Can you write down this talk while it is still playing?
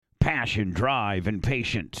passion, drive, and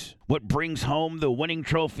patience. What brings home the winning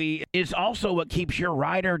trophy is also what keeps your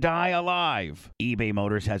ride or die alive. eBay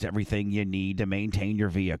Motors has everything you need to maintain your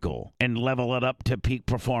vehicle and level it up to peak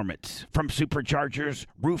performance. From superchargers,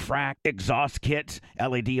 roof rack, exhaust kits,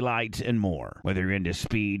 LED lights, and more. Whether you're into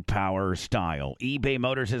speed, power, or style, eBay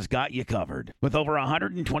Motors has got you covered. With over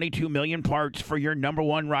 122 million parts for your number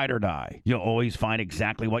one ride or die, you'll always find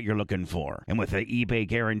exactly what you're looking for. And with the eBay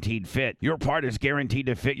Guaranteed Fit, your part is guaranteed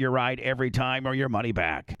to fit your ride every time or your money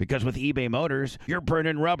back. Because with eBay Motors, you're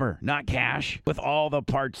burning rubber, not cash, with all the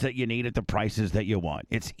parts that you need at the prices that you want.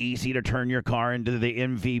 It's easy to turn your car into the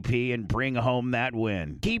MVP and bring home that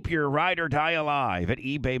win. Keep your ride or die alive at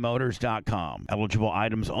ebaymotors.com. Eligible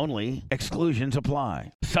items only. Exclusions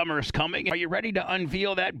apply. Summer's coming. Are you ready to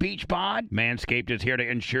unveil that beach bod? Manscaped is here to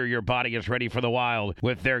ensure your body is ready for the wild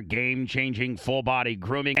with their game-changing full-body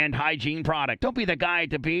grooming and hygiene product. Don't be the guy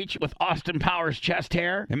at the beach with Austin Powers chest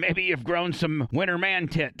hair, and maybe you've grown some winter man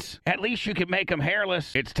tits. At least you can make them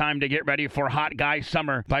hairless. It's time to get ready for hot guy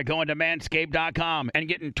summer by going to manscaped.com and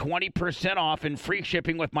getting 20% off and free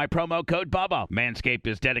shipping with my promo code Bubba. Manscaped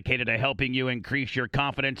is dedicated to helping you increase your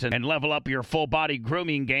confidence and level up your full-body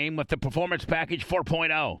grooming game with the Performance Package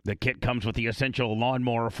 4.0. The kit comes with the essential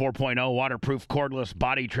Lawnmower 4.0 waterproof cordless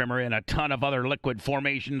body trimmer and a ton of other liquid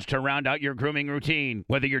formations to round out your grooming routine.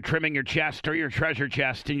 Whether you're trimming your chest or your treasure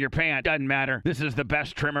chest in your pants, doesn't matter. This is the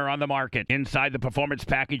best trimmer on the market. Inside the Performance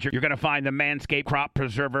Package, you're going to find the Manscaped Crop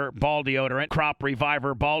Preserver Ball Deodorant, Crop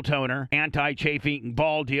Reviver Ball Toner, Anti-Chafing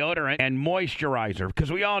Ball Deodorant, and Moisturizer.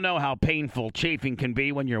 Because we all know how painful chafing can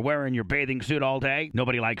be when you're wearing your bathing suit all day.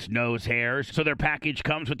 Nobody likes nose hairs, so their package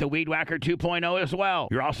comes with the Weed Whacker 2.0 as well.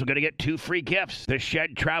 You're also going to get 2 free gifts. The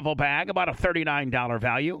Shed Travel Bag, about a $39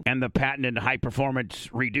 value, and the patented high-performance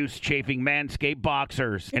reduced chafing Manscaped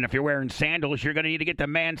Boxers. And if you're wearing sandals, you're going to need to get the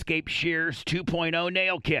Manscaped Shears 2.0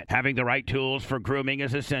 Nail Kit. Having the right tools for grooming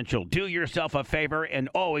is essential. Do yourself a favor and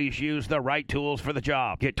always use the right tools for the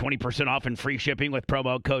job. Get 20% off and free shipping with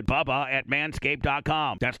promo code Bubba at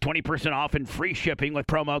manscaped.com. That's 20% off and free shipping with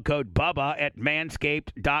promo code Bubba at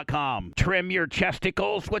manscaped.com. Trim your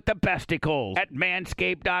chesticles with the besticles at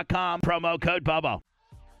manscaped.com. Promo code Bubba.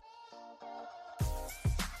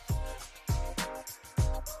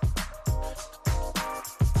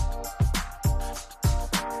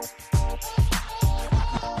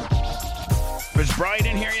 Is Brian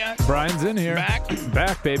in here yet? Brian's in here.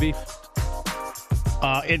 Back, baby.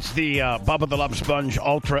 It's the Bubba the Love Sponge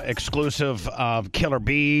Ultra exclusive Killer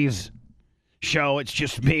Bees show. It's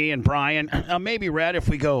just me and Brian. Maybe Red, if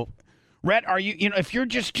we go. Red, are you, if you're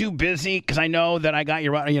just too busy, because I know that I got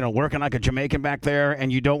you, working like a Jamaican back there,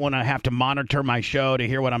 and you don't want to have to monitor my show to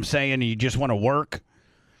hear what I'm saying, and you just want to work,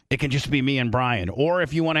 it can just be me and Brian. Or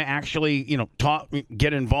if you want to actually, talk,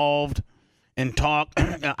 get involved and talk,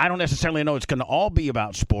 I don't necessarily know it's going to all be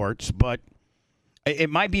about sports, but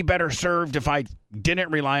it might be better served if I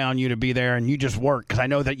didn't rely on you to be there and you just work, because I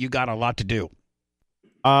know that you got a lot to do.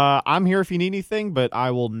 I'm here if you need anything, but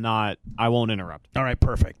I won't interrupt. All right,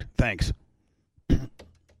 perfect. Thanks.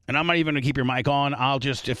 And I'm not even going to keep your mic on. I'll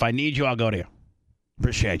just, if I need you, I'll go to you.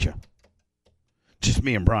 Appreciate you. Just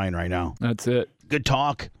me and Brian right now. That's it. Good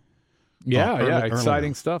talk. Yeah,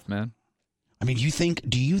 exciting stuff, man. I mean, do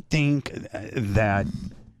you think that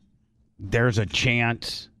there's a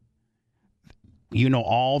chance,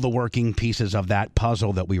 all the working pieces of that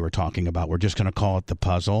puzzle that we were talking about, we're just going to call it the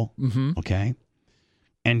puzzle, okay?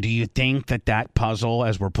 And do you think that puzzle,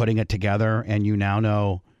 as we're putting it together, and you now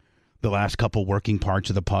know the last couple working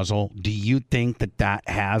parts of the puzzle, do you think that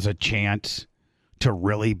has a chance to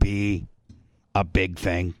really be a big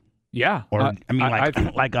thing? Yeah. Or,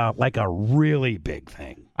 like a really big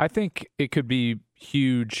thing. I think it could be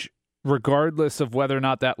huge regardless of whether or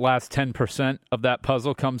not that last 10% of that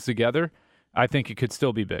puzzle comes together. I think it could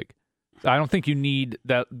still be big. I don't think you need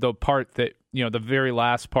the part that, the very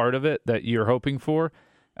last part of it that you're hoping for.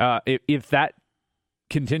 If that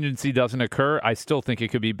contingency doesn't occur, I still think it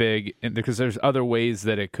could be big, because there's other ways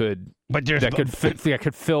that it could,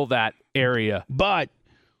 could fill that area. But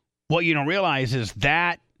what you don't realize is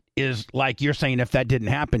that is, like you're saying, if that didn't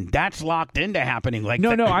happen, that's locked into happening. Like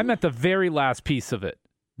no, I meant the very last piece of it.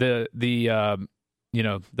 The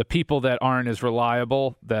people that aren't as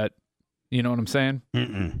reliable, that, you know what I'm saying?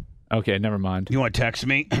 Mm-mm. Okay, never mind. You want to text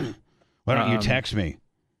me? Why don't you text me?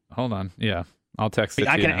 Hold on. Yeah, I'll text it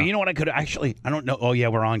to you now. You know what I could actually? I don't know. Oh yeah,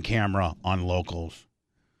 we're on camera on locals.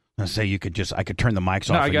 Let's say I could turn the mics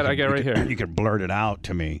off. I got it right here. You could blurt it out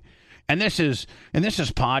to me. And this is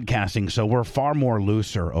podcasting, so we're far more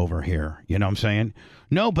looser over here. You know what I'm saying?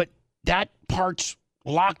 No, but that part's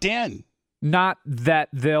locked in. Not that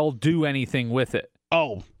they'll do anything with it.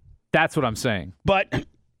 Oh, That's what I'm saying. But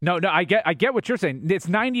no, I get what you're saying. It's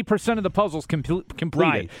 90% of the puzzles completed.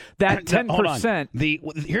 Right. That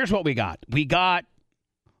 10%. Here's what we got. We got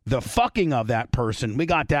the fucking of that person. We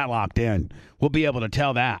got that locked in. We'll be able to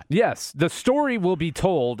tell that. Yes, the story will be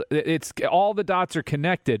told. It's all the dots are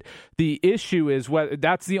connected. The issue is whether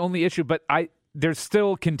that's the only issue. But there's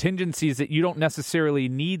still contingencies that you don't necessarily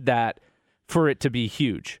need that for it to be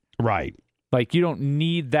huge. Right. Like, you don't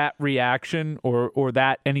need that reaction or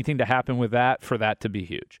that anything to happen with that for that to be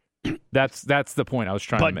huge. That's the point I was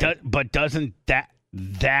trying to make. But doesn't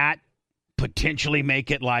that potentially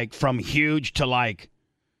make it like from huge to like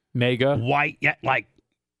mega? White, like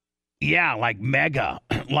mega,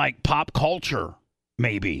 like pop culture,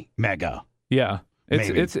 maybe mega. Yeah,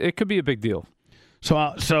 it could be a big deal.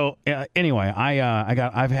 So anyway,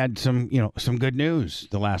 I've had some good news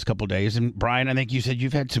the last couple of days, and Brian, I think you said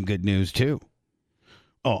you've had some good news too.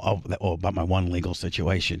 Oh, about my one legal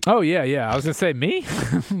situation. Oh yeah. I was gonna say me,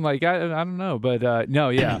 like I don't know, but no,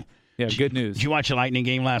 yeah, good news. Did you watch the Lightning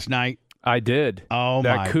game last night? I did. Oh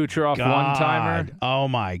that my Kucherov one-timer. Oh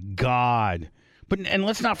my God! And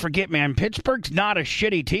let's not forget, man, Pittsburgh's not a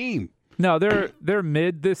shitty team. No, they're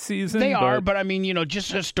mid this season. They are, but I mean,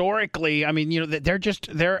 just historically, I mean, they're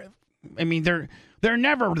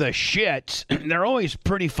never the shits. They're always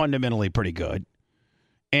pretty fundamentally pretty good.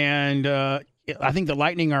 And I think the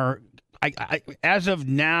Lightning are, as of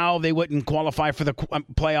now, they wouldn't qualify for the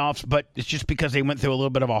playoffs, but it's just because they went through a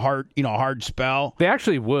little bit of a hard spell. They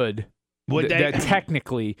actually would. Would they?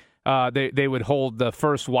 Technically. They would hold the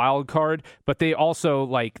first wild card, but they also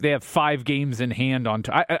they have 5 games in hand on.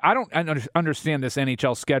 I don't understand this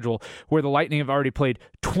NHL schedule where the Lightning have already played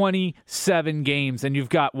 27 games, and you've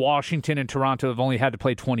got Washington and Toronto have only had to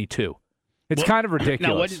play 22. It's kind of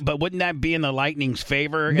ridiculous. But wouldn't that be in the Lightning's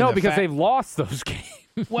favor? No, because they've lost those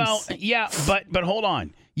games. Well, yeah, but hold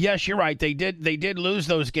on. Yes, you're right. They did lose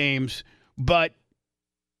those games, but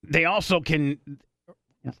they also can.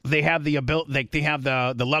 They have the ability. They have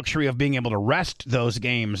the luxury of being able to rest those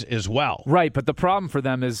games as well. Right, but the problem for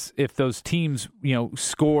them is if those teams,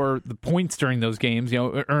 score the points during those games,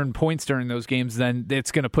 earn points during those games, then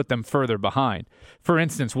it's going to put them further behind. For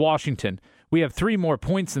instance, Washington, we have 3 more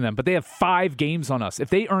points than them, but they have 5 games on us.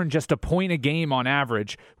 If they earn just a point a game on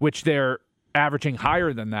average, which they're averaging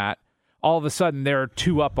higher than that, all of a sudden they're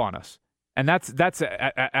 2 up on us. And that's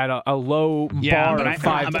at a low bar of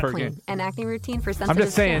 5 per game. An acne routine for sensitive I'm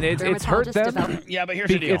just saying it's hurt them. Yeah, but here's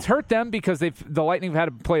the deal. It's hurt them because the Lightning have had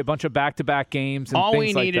to play a bunch of back-to-back games. And all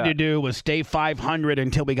things we needed like to do was stay 500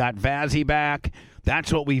 until we got Vazzy back.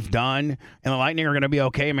 That's what we've done, and the Lightning are going to be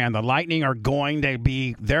okay, man. The Lightning are going to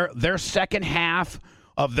be their second half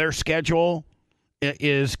of their schedule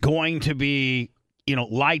is going to be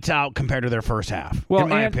lights out compared to their first half. Well, in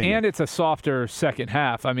my opinion. And it's a softer second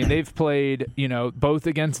half. I mean, they've played, both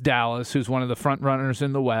against Dallas, who's one of the front runners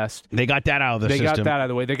in the West. They got that out of the system. They got that out of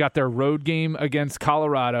the way. They got their road game against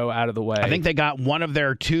Colorado out of the way. I think they got one of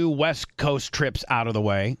their 2 West Coast trips out of the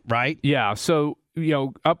way, right? Yeah. So,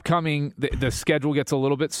 upcoming, the schedule gets a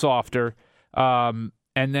little bit softer. And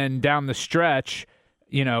then down the stretch,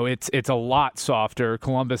 it's a lot softer.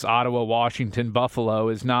 Columbus, Ottawa, Washington, Buffalo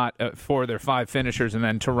is not 4 of their 5 finishers, and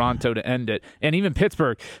then Toronto to end it, and even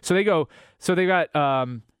Pittsburgh. So they got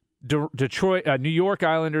Detroit, New York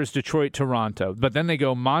Islanders, Detroit, Toronto, but then they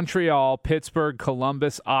go Montreal, Pittsburgh,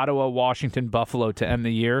 Columbus, Ottawa, Washington, Buffalo to end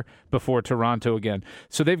the year before Toronto again.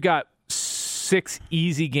 So they've got 6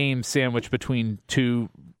 easy games sandwiched between 2,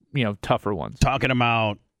 tougher ones. Talking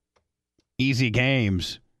about easy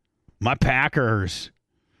games, my Packers.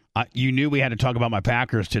 You knew we had to talk about my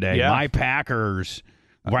Packers today. Yeah. My Packers.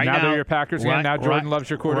 Right now now they're your Packers again. Now Jordan loves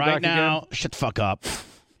your quarterback right now, again. Shut the fuck up.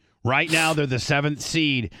 Right now they're the 7th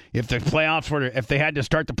seed. If the playoffs if they had to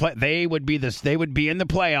start the play, they would be in the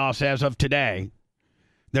playoffs as of today.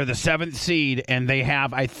 They're the 7th seed, and they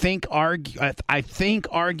have I think arguably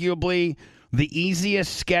the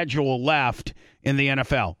easiest schedule left in the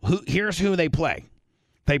NFL. Here's who they play.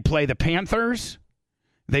 They play the Panthers.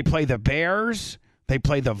 They play the Bears. They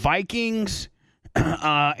play the Vikings,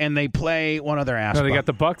 and they play one other aspect. No, they got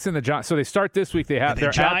the Bucks and the Giants. So they start this week. They're at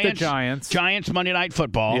the Giants. Giants Monday Night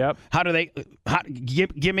Football. Yep. How do they?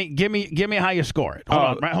 Give me how you score it.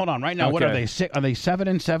 Hold on. Right now, okay. What are they? Are they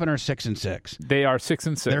 7-7 or 6-6? They are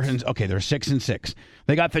 6-6. They're 6-6.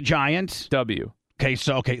 They got the Giants. W. Okay,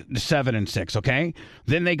 7-6. Okay,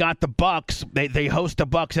 then they got the Bucks. They host the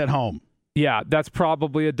Bucks at home. Yeah, that's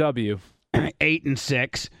probably a W.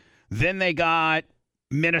 8-6. Then they got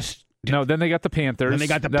Minnesota. No, then they got the Panthers. Then they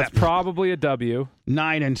got That's probably a W.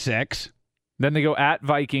 9-6. Then they go at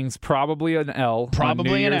Vikings, probably an L. Probably on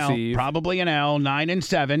New an Year's L. Eve. Probably an L.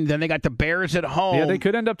 9-7. Then they got the Bears at home. Yeah, they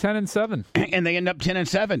could end up 10-7. And they end up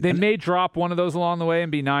 10-7. They may drop one of those along the way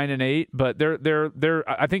and be 9-8, but they're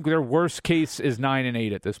I think their worst case is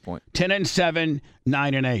 9-8 at this point. 10-7,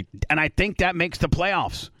 9-8, and I think that makes the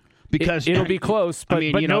playoffs because it'll be close. But, I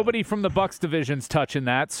mean, but nobody from the Bucs division's touching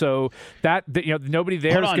that, so that nobody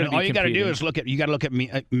there is going to be all you got to competing. do is look at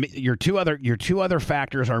me. Your two other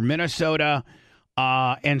factors are Minnesota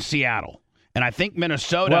and Seattle, and I think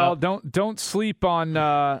Minnesota. Well, don't sleep on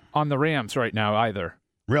the Rams right now either.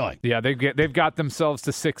 Really? Yeah, they've got themselves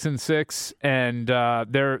to 6-6, and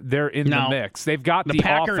they're in the mix. They've got the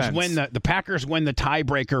Packers offense. the Packers win the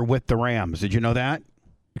tiebreaker with the Rams. Did you know that?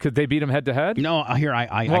 Could they beat them head to head? No,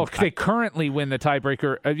 They currently win the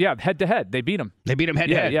tiebreaker. Head to head, they beat them. They beat them head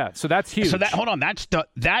to head. Yeah. So that's huge. So hold on. That's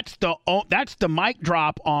the mic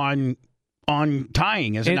drop on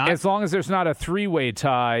tying, is it not? As long as there's not a three-way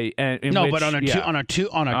tie. But on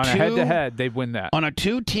a head-to-head, they win that. On a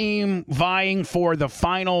two-team vying for the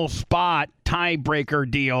final spot tiebreaker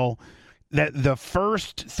deal, that the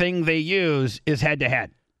first thing they use is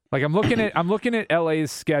head-to-head. Like I'm looking at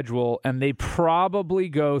LA's schedule, and they probably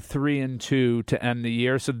go 3-2 to end the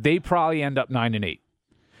year, so they probably end up 9-8.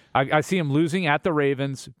 I see them losing at the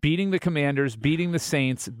Ravens, beating the Commanders, beating the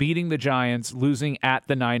Saints, beating the Giants, losing at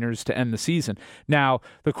the Niners to end the season. Now,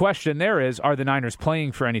 the question there is, are the Niners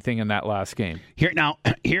playing for anything in that last game?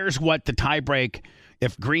 Here's what the tiebreak,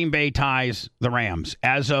 if Green Bay ties the Rams,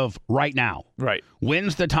 as of right now, right,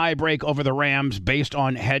 wins the tiebreak over the Rams based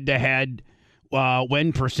on head-to-head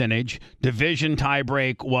win percentage. Division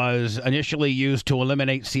tiebreak was initially used to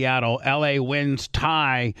eliminate Seattle. LA wins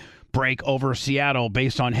tie break over Seattle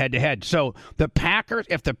based on head-to-head. So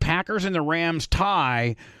if the Packers and the Rams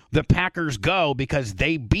tie, the Packers go because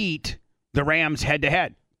they beat the Rams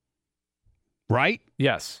head-to-head. Right?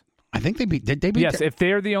 Yes. I think they beat. Did they beat? Yes. If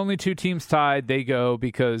they're the only two teams tied, they go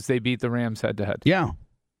because they beat the Rams head-to-head. Yeah.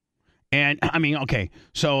 And I mean, okay.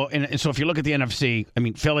 So if you look at the NFC, I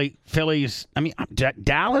mean, Phillies. I mean,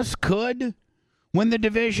 Dallas could win the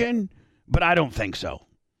division, but I don't think so.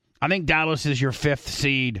 I think Dallas is your fifth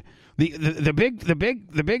seed. The big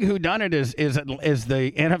whodunit is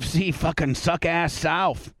the NFC fucking suck ass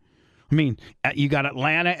South. I mean, you got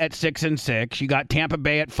Atlanta at 6-6, you got Tampa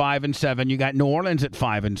Bay at 5-7, you got New Orleans at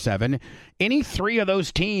 5-7. Any three of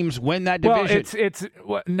those teams win that division?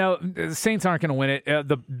 No, the Saints aren't going to win it.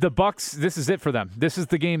 The Bucs, this is it for them. This is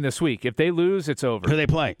the game this week. If they lose, it's over. Who do they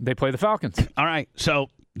play? They play the Falcons. All right, so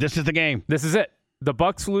this is the game. This is it. The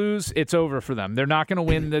Bucs lose, it's over for them. They're not going to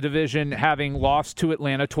win the division having lost to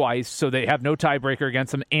Atlanta twice, so they have no tiebreaker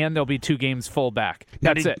against them, and they'll be 2 games full back.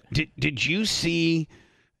 That's it. Did you see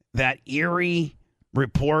that eerie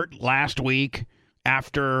report last week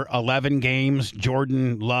after 11 games,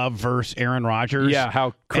 Jordan Love versus Aaron Rodgers? Yeah,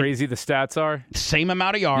 how crazy the stats are. Same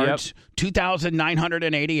amount of yards,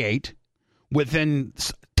 2,988. Within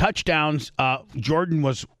touchdowns, Jordan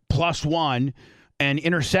was +1. And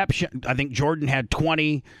interception, I think Jordan had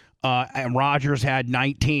 20 and Rodgers had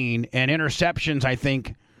 19. And interceptions, I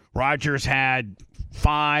think Rodgers had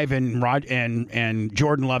 5 and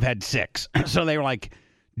Jordan Love had 6. So they were like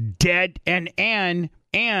dead and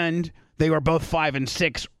they were both 5 and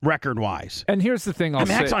 6 record wise. And here's the thing I'll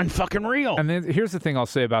say. That's unfucking real. And then here's the thing I'll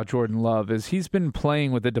say about Jordan Love is he's been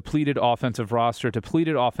playing with a depleted offensive roster,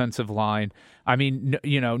 depleted offensive line. I mean,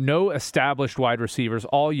 no established wide receivers,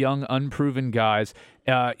 all young, unproven guys.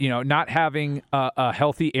 Not having a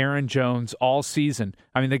healthy Aaron Jones all season.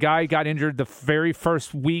 I mean, the guy got injured the very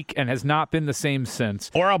first week and has not been the same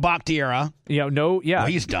since. Or Bakhtiara. Well,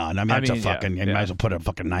 he's done. I mean, you might as well put a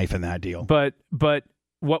fucking knife in that deal. But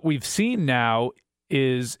what we've seen now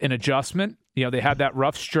is an adjustment. They had that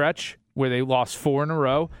rough stretch where they lost 4 in a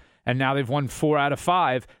row, and now they've won 4 out of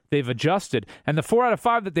 5. They've adjusted. And the 4 out of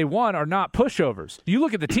 5 that they won are not pushovers. You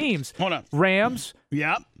look at the teams, Hold on. Rams,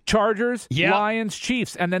 yep. Chargers, Lions,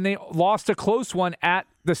 Chiefs, and then they lost a close one at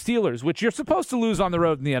the Steelers, which you're supposed to lose on the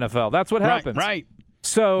road in the NFL. That's what happens. Right.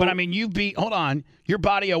 So, but I mean, hold on. Your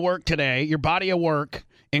body of work today,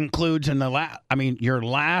 includes in your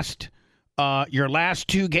last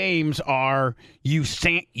 2 games are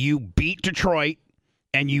you beat Detroit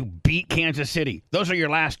and you beat Kansas City. Those are your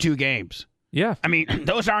last 2 games. Yeah. I mean,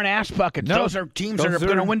 those aren't ass buckets. No, those are teams that are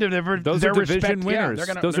going to win those their are division respect. winners.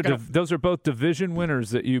 Yeah, those are both division winners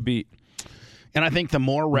that you beat. And I think the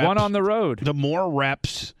more reps, one on the road, the more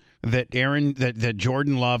reps that that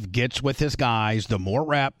Jordan Love gets with his guys, the more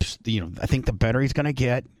reps, I think the better he's going to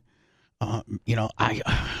get.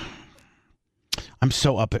 I'm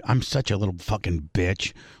such a little fucking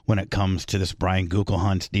bitch when it comes to this Brian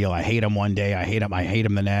Gutekunst deal. I hate him one day. I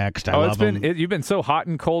him the next. I love him. You've been so hot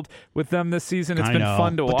and cold with them this season. It's been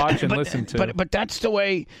fun to watch and listen to. But that's the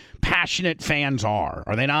way passionate fans are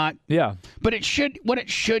they not? Yeah. But what it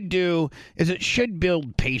should do is it should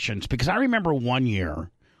build patience, because I remember one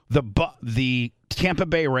year the Tampa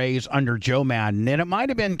Bay Rays under Joe Madden, and it might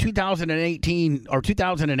have been 2018 or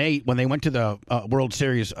 2008 when they went to the World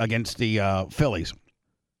Series against the Phillies.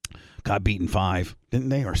 Got beaten 5, didn't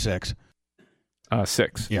they, or 6?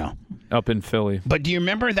 6. Yeah, up in Philly. But do you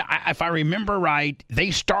remember that? If I remember right,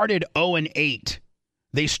 they started 0-8.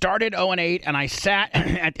 They started 0-8, and I sat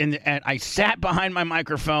I sat behind my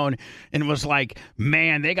microphone and was like,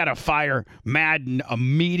 "Man, they got to fire Madden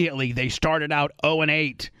immediately." They started out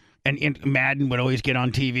 0-8. And Madden would always get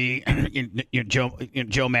on TV.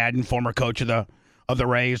 Joe Madden, former coach of the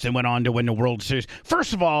Rays, and went on to win the World Series.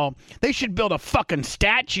 First of all, they should build a fucking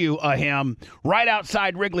statue of him right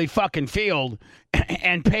outside Wrigley fucking Field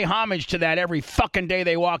and pay homage to that every fucking day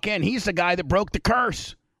they walk in. He's the guy that broke the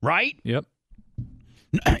curse, right? Yep.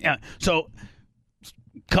 So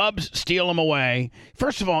Cubs steal him away.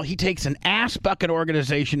 First of all, he takes an ass bucket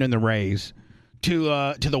organization in the Rays to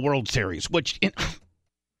the World Series, which.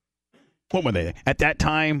 What were they? At that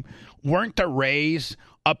time, weren't the Rays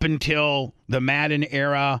up until the Madden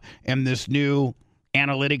era and this new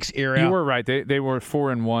analytics era? You were right. They were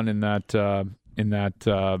 4-1 in that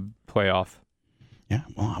playoff. Yeah.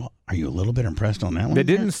 Well, are you a little bit impressed on that one? They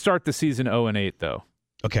didn't start the season 0-8 though.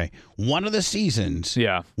 Okay. One of the seasons.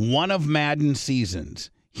 Yeah. One of Madden's seasons,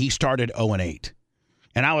 he started 0-8,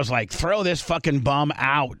 and I was like, throw this fucking bum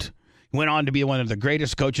out. Went on to be one of the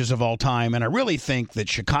greatest coaches of all time, and I really think that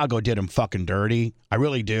Chicago did him fucking dirty. I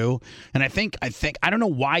really do. And I think I don't know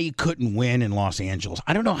why he couldn't win in Los Angeles.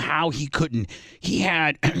 I don't know how he couldn't. He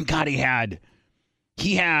had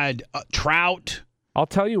Trout. I'll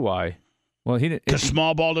tell you why. Well, because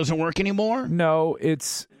small ball doesn't work anymore. No,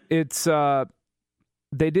 it's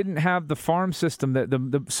they didn't have the farm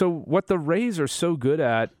system so what the Rays are so good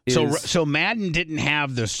at is so Madden didn't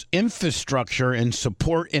have this infrastructure and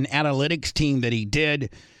support and analytics team that he did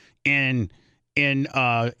in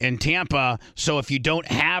Tampa. So if you don't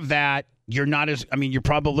have that, you're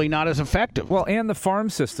probably not as effective. Well, and the farm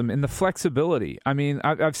system and the flexibility. I mean,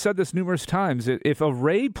 I've said this numerous times. If a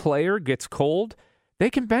Ray player gets cold, they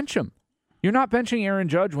can bench him. You're not benching Aaron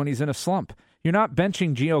Judge when he's in a slump. You're not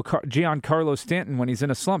benching Giancarlo Stanton when he's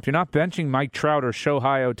in a slump. You're not benching Mike Trout or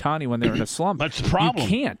Shohei Ohtani when they're in a slump. That's the problem. You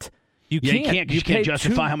can't. You can't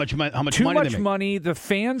justify how much money too they much make. money. The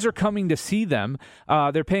fans are coming to see them.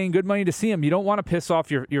 They're paying good money to see them. You don't want to piss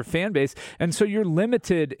off your fan base, and so you're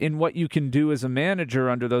limited in what you can do as a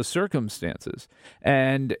manager under those circumstances.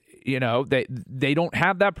 And they don't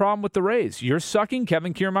have that problem with the Rays. You're sucking,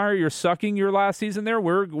 Kevin Kiermaier. You're sucking your last season there.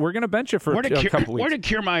 We're going to bench you for a couple weeks. Where did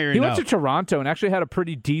Kiermaier? He went to Toronto and actually had a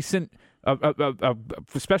pretty decent.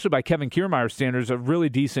 Especially by Kevin Kiermaier standards, a really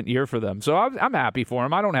decent year for them. So I'm happy for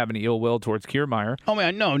him. I don't have any ill will towards Kiermaier. Oh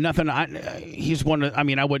man, no, nothing. He's one of. I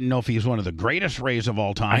mean, I wouldn't know if he's one of the greatest Rays of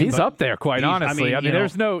all time. He's up there, quite honestly. I mean,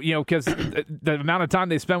 there's no, because the amount of time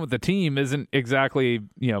they spent with the team isn't exactly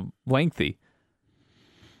lengthy.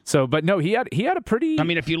 So, but no, he had a pretty. I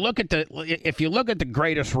mean, if you look at the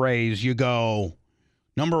greatest Rays, you go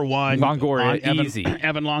number one, Longoria, easy.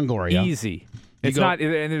 Evan Longoria, easy. It's not,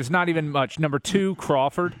 and there's not even much. Number 2,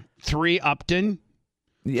 Crawford. 3, Upton.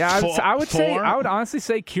 Yeah, I would honestly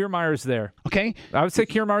say Kiermaier's there. Okay, I would say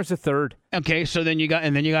Kiermaier's the 3rd. Okay, so then you got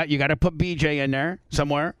to put BJ in there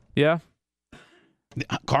somewhere. Yeah,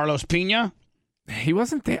 Carlos Pena. He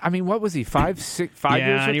wasn't there. I mean, what was he? 5 years with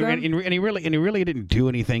them? And he really didn't do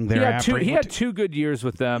anything there. He had 2 good years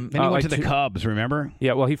with them. Then he went to the Cubs. Remember?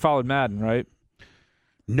 Yeah. Well, he followed Madden, right?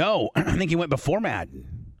 No, I think he went before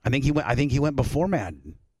Madden. I think he went before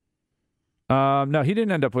Madden. No, he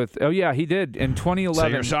didn't end up with. Oh yeah, he did in 2011. So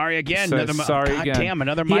you're sorry again. Sorry again. Damn,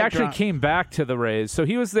 another. He actually came back to the Rays, so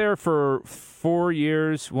he was there for 4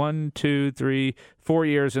 years. 1, 2, 3, 4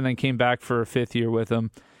 years, and then came back for a 5th year with them,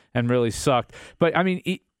 and really sucked. But I mean,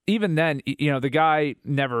 even then, the guy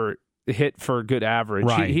never hit for good average.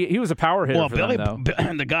 Right. He was a power hitter. For them,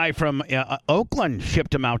 though. The guy from Oakland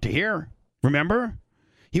shipped him out to here. Remember?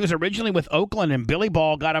 He was originally with Oakland, and Billy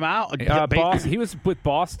Ball got him out. He was with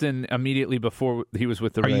Boston immediately before he was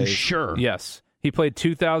with the Rays. Are you sure? Yes. He played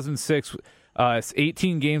 2006,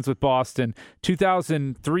 18 games with Boston.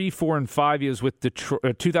 2003, 4, and 5, he was with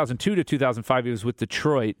Detroit. 2002 to 2005, he was with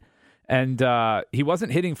Detroit. And he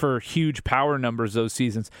wasn't hitting for huge power numbers those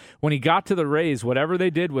seasons. When he got to the Rays, whatever they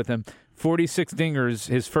did with him, 46 dingers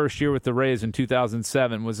his first year with the Rays in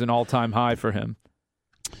 2007 was an all-time high for him.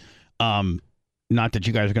 Not that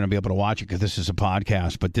you guys are going to be able to watch it because this is a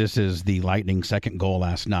podcast, but this is the Lightning second goal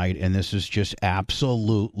last night, and this is just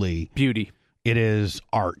absolutely beauty. It is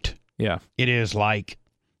art. Yeah. It is like,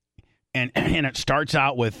 and it starts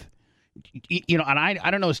out with, and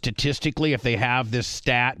I don't know statistically if they have this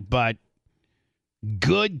stat, but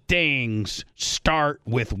good things start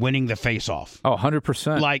with winning the faceoff. Oh,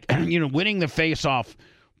 100%. Like, winning the faceoff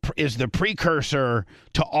is the precursor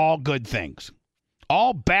to all good things.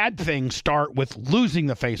 All bad things start with losing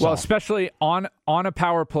the faceoff. Well, especially on a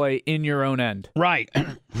power play in your own end. Right,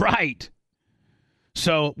 right.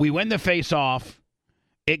 So we win the faceoff.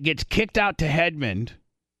 It gets kicked out to Hedman.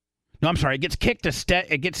 No, I'm sorry. It gets kicked to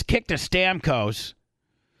Stamkos.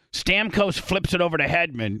 Stamkos flips it over to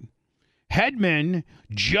Hedman. Hedman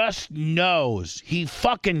just knows. He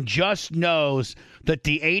fucking just knows that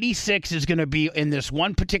the 86 is going to be in this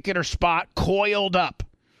one particular spot, coiled up,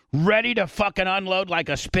 ready to fucking unload like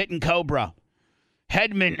a spitting cobra.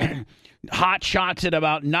 Hedman hot shots at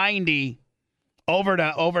about 90 over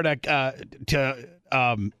to oh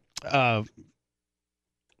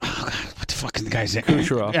God, what the fuck is the guy's name?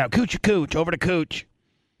 Kucherov. Yeah, Cooch, over to Cooch.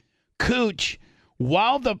 Cooch,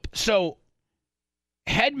 so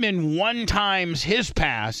Hedman one times his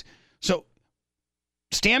pass, so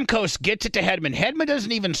Stamkos gets it to Hedman. Hedman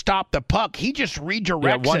doesn't even stop the puck. He just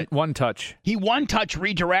redirects it. One touch. He one touch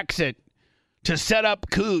redirects it to set up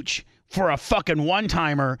Cooch for a fucking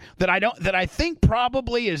one-timer that I think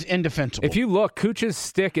probably is indefensible. If you look, Cooch's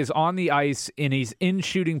stick is on the ice and he's in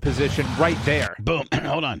shooting position right there. Boom.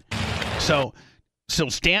 Hold on. So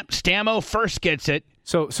Stamo first gets it.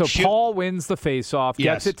 So Paul wins the faceoff,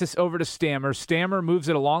 gets it over to Stammer. Stammer moves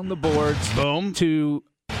it along the boards. Boom. To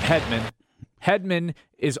Hedman. Hedman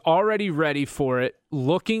is already ready for it,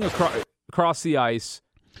 looking across the ice.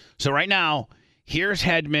 So right now, here's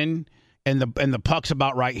Hedman, and the puck's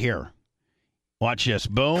about right here. Watch this.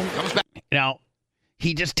 Boom. Comes back. Now,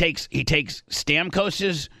 he takes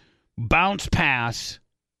Stamkos's bounce pass,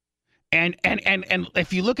 and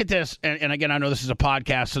if you look at this, and again, I know this is a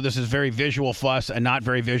podcast, so this is very visual for us and not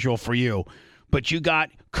very visual for you, but you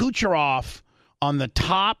got Kucherov on the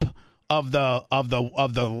top of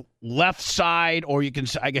the left side, or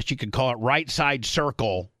I guess you could call it right side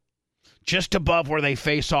circle, just above where they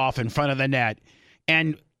face off in front of the net,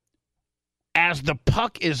 and as the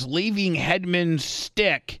puck is leaving Hedman's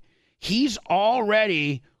stick, he's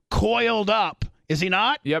already coiled up. Is he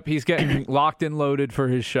not? Yep, he's getting locked and loaded for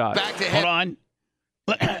his shot. Hold on.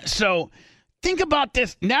 So think about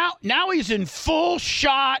this. Now he's in full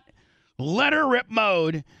shot, let her rip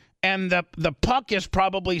mode, and the puck is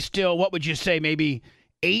probably still, what would you say, maybe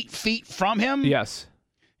 8 feet from him? Yes.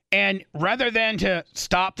 And rather than to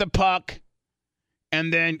stop the puck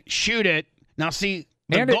and then shoot it, now see,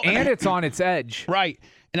 and it's on its edge. Right.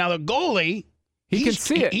 Now the goalie, he can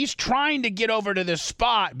see it. He's trying to get over to this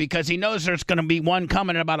spot because he knows there's going to be one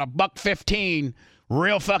coming at about $1.15,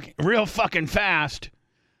 real fucking fast.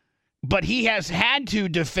 But he has had to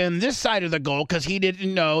defend this side of the goal because he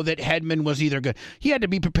didn't know that Hedman was either good. He had to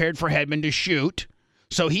be prepared for Hedman to shoot.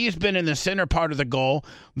 So he's been in the center part of the goal.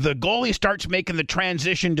 The goalie starts making the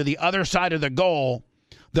transition to the other side of the goal.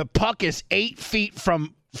 The puck is 8 feet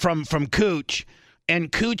from Cooch.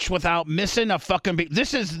 And Cooch, without missing a fucking beat.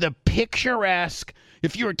 This is the picturesque.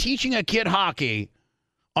 If you were teaching a kid hockey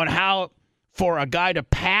on how for a guy to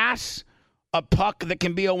pass a puck that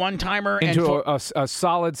can be a one-timer into a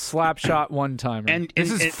solid slap shot one-timer. And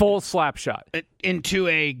this is full slap shot. Into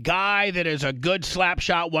a guy that is a good slap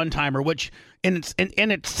shot one-timer, which in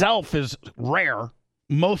itself is rare.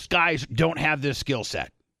 Most guys don't have this skill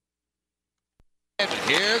set.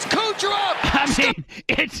 Here's Kucherov. I mean,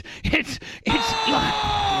 it's.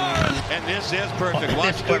 And this is perfect.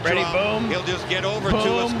 Watch Kucherov. Ready, boom. He'll just get over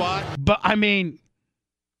to a spot. But I mean,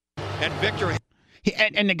 and Victor.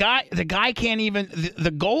 And the guy can't even.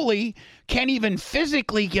 The goalie can't even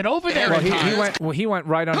physically get over there. He went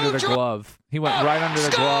right under the glove. He went right under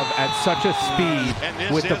the glove at such a speed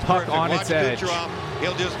with the puck on its edge.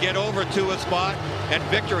 He'll just get over to a spot, and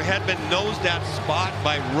Victor Hedman knows that spot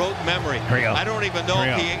by rote memory. I don't even know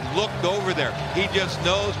if he looked over there. He just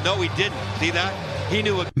knows. No, he didn't. See that? He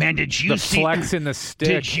knew it. Man, did you see the flex in the stick?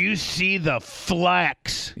 Did you see the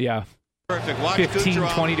flex? Yeah. Perfect. Watch 15,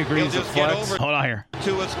 Kucherov. 20 degrees of flex. Get over Hold on here.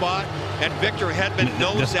 To a spot, and Victor Hedman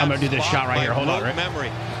knows that I'm going to do this shot right here. Hold on. Right? Memory.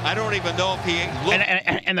 I don't even know if he looked.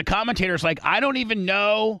 And the commentator's like, I don't even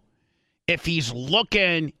know if he's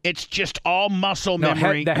looking. It's just all muscle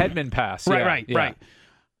memory. The Hedman pass. Right. Yeah.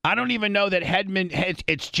 I don't even know that Hedman.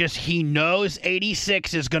 It's just he knows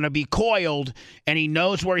 86 is going to be coiled, and he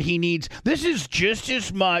knows where he needs. This is just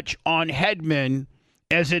as much on Hedman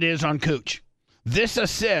as it is on Cooch. This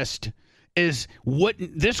assist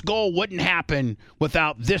this goal wouldn't happen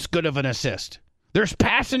without this good of an assist. There's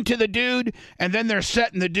passing to the dude, and then they're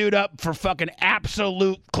setting the dude up for fucking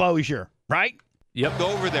absolute closure, right? Yep.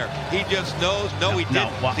 Over there. He just knows. No, he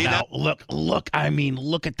didn't. See that?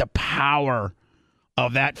 Look at the power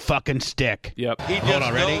of that fucking stick. Yep. He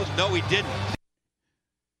just knows. No, he didn't.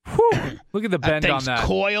 Whew. Look at the bend on that.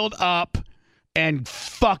 Coiled up and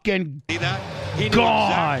fucking see that? He knew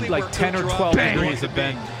gone. Exactly like 10 or 12 degrees of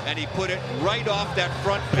bend. And he put it right off that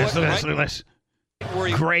front foot. Listen. Where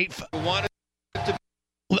he Great. wanted to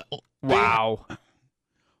wow.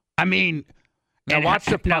 I mean, now watch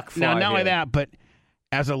the puck fly. Now, not only that, but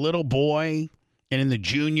as a little boy and in the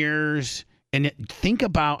juniors, and think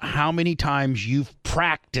about how many times you've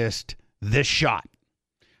practiced this shot.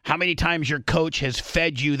 How many times your coach has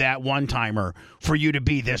fed you that one-timer for you to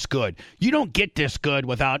be this good. You don't get this good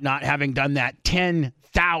without not having done that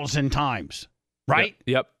 10,000 times, right?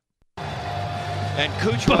 Yep. And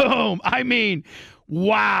Cooch. Boom. I mean,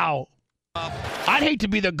 wow. I'd hate to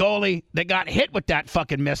be the goalie that got hit with that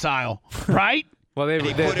fucking missile, right? Well,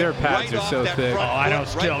 their pads are so thick. I don't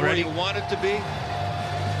still right ready. Where he wanted to be.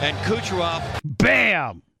 And Kucherov.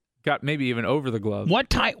 Bam. Got maybe even over the glove. What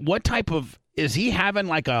type of is he having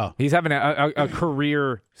like a? He's having a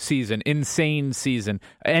career season, insane season,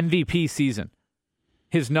 MVP season.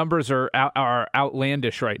 His numbers are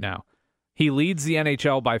outlandish right now. He leads the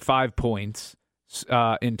NHL by 5 points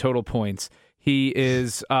in total points. He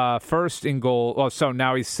is first in goal. Oh, so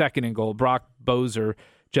now he's second in goal. Brock Bozer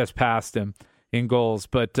just passed him in goals,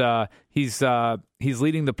 but he's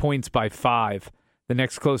leading the points by 5. The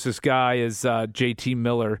next closest guy is JT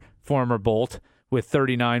Miller, former Bolt, with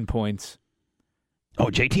 39 points. Oh,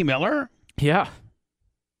 JT Miller? Yeah,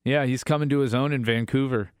 he's coming to his own in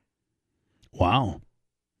Vancouver. Wow.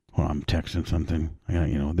 Well, I'm texting something.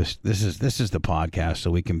 This is the podcast,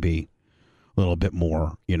 so we can be a little bit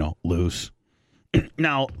more, loose.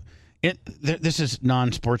 Now, this is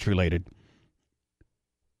non-sports related.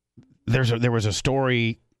 There was a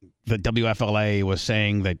story that WFLA was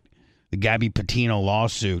saying that the Gabby Petito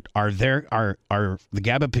lawsuit. Are the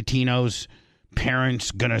Gabby Petito's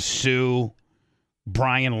parents gonna sue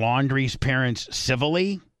Brian Laundrie's parents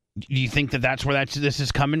civilly? Do you think that's where this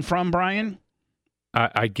is coming from, Brian?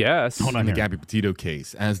 I guess. Hold on, the Gabby Petito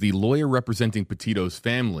case, as the lawyer representing Petito's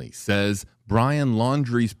family says, Brian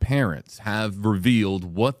Laundrie's parents have revealed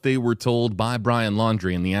what they were told by Brian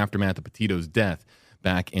Laundrie in the aftermath of Petito's death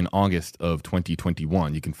back in August of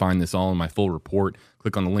 2021. You can find this all in my full report.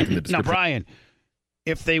 Click on the link in the description. Now, Brian,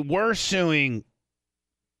 if they were suing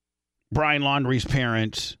Brian Laundrie's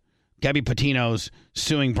parents, Gabby Petito's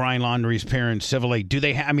suing Brian Laundrie's parents civilly, do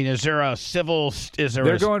they is there a civil...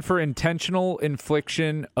 They're going for intentional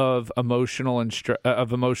infliction of emotional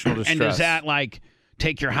distress. And does that,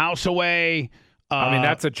 take your house away?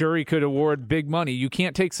 That's a jury could award big money. You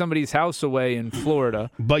can't take somebody's house away in Florida.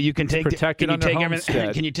 But you can take... Protect it under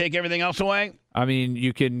homestead. Can you take everything else away?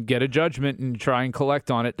 You can get a judgment and try and collect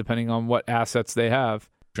on it depending on what assets they have.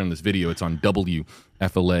 On this video, it's on WFLA.com.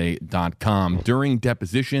 During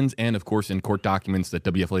depositions and, of course, in court documents that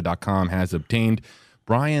WFLA.com has obtained,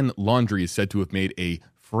 Brian Laundrie is said to have made a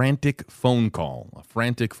frantic phone call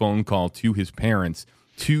to his parents.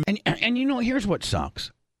 And here's what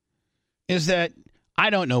sucks, is that I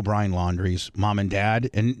don't know Brian Laundrie's mom and dad,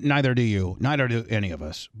 and neither do you, neither do any of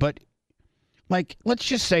us. But, let's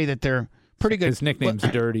just say that they're pretty good. His nickname's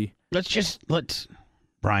Dirty. Let's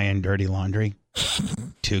Brian Dirty Laundrie.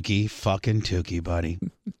 Fucking Tukey, buddy.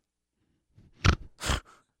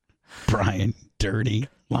 Brian Dirty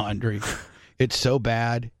Laundrie. It's so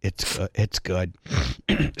bad. It's good.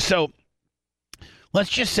 So let's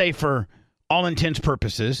just say, for all intents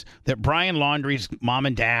purposes, that Brian Laundrie's mom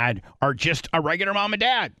and dad are just a regular mom and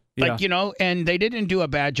dad. And they didn't do a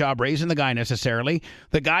bad job raising the guy necessarily.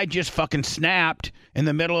 The guy just fucking snapped in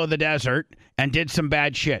the middle of the desert and did some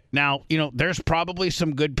bad shit. Now, there's probably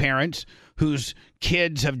some good parents whose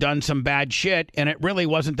kids have done some bad shit, and it really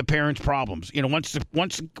wasn't the parents' problems.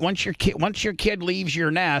 Once your kid leaves your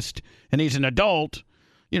nest and he's an adult,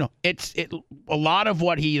 a lot of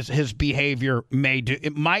what his behavior may do.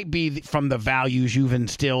 It might be from the values you've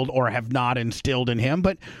instilled or have not instilled in him,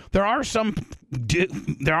 but there are some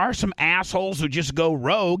assholes who just go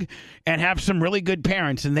rogue and have some really good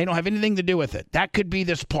parents, and they don't have anything to do with it. That could be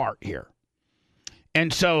this part here.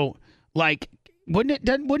 And so, wouldn't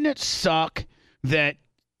it suck that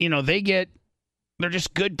they're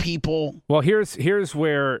just good people? Well, here's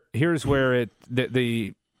where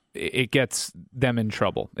the it gets them in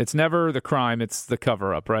trouble. It's never the crime, it's the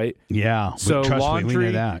cover-up, right? Yeah. So we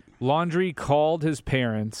knew that. Laundrie called his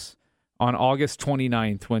parents on August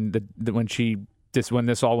 29th when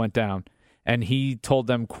this all went down, and he told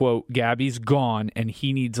them, quote, Gabby's gone and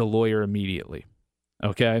he needs a lawyer immediately.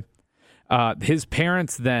 Okay? His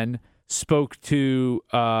parents then spoke to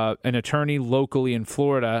an attorney locally in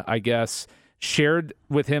Florida, I guess, shared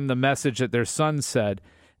with him the message that their son said.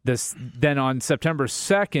 Then on September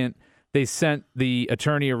 2nd, they sent the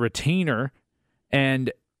attorney a retainer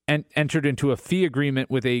and entered into a fee agreement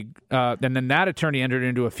with and then that attorney entered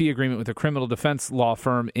into a fee agreement with a criminal defense law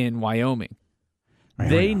firm in Wyoming.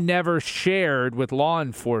 They never shared with law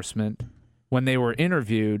enforcement when they were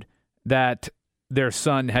interviewed that their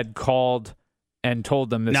son had called and told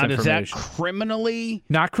them this information. Now, does that criminally?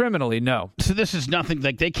 Not criminally, no. So this is nothing,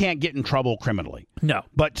 like they can't get in trouble criminally. No.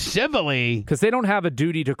 But civilly. Because they don't have a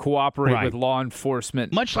duty to cooperate with law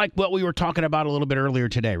enforcement. Much like what we were talking about a little bit earlier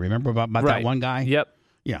today. Remember about that one guy? Yep.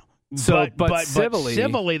 Yeah. So, but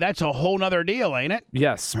civilly, that's a whole nother deal, ain't it?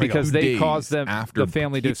 Yes, because they caused the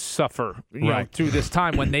family to suffer through this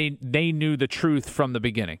time when they knew the truth from the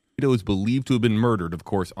beginning. It was believed to have been murdered, of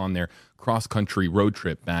course, on their cross-country road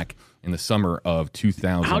trip back in the summer of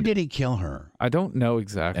 2000. How did he kill her? I don't know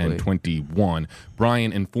exactly. And 21.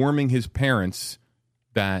 Brian informing his parents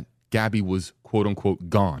that Gabby was, quote-unquote,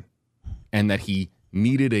 gone and that he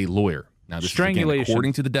needed a lawyer. Now, this is, again,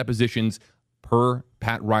 according to the depositions per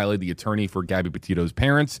Pat Riley, the attorney for Gabby Petito's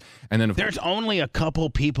parents. And then there's only a couple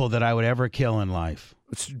people that I would ever kill in life.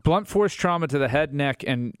 It's blunt force trauma to the head, neck,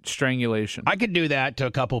 and strangulation. I could do that to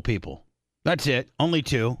a couple people. That's it. Only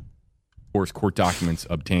two. Of course, court documents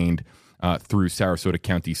obtained through Sarasota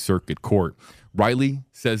County Circuit Court. Riley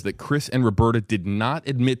says that Chris and Roberta did not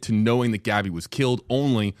admit to knowing that Gabby was killed,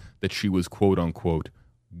 only that she was, quote-unquote,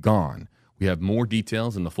 gone. We have more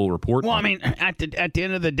details in the full report. Well, I mean, at the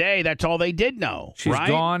end of the day, that's all they did know. She's right?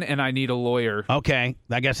 gone, and I need a lawyer. Okay.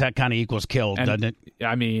 I guess that kind of equals killed, doesn't it?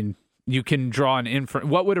 I mean, you can draw an inference.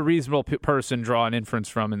 What would a reasonable person draw an inference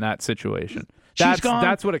from in that situation? She's gone.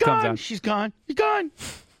 That's what it comes down to. She's gone. She's gone.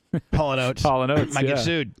 Hall & Oates. Hall & Oates, Might get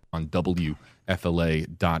sued. On WFLA.com.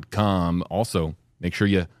 Also, make sure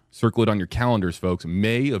you circle it on your calendars, folks.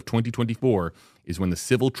 May of 2024 is when the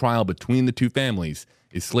civil trial between the two families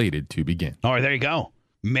is slated to begin. All right, there you go.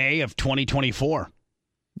 May of 2024.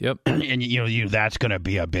 Yep. And you that's going to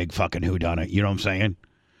be a big fucking whodunit. You know what I'm saying?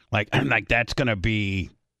 Like that's going to be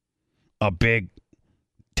a big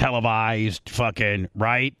televised fucking,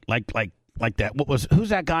 right? Like that. Who's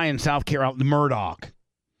that guy in South Carolina? Murdoch.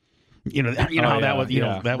 You know how that was.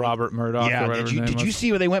 That Robert Murdoch. Yeah. Or whatever Did you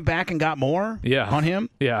see where they went back and got more? On him.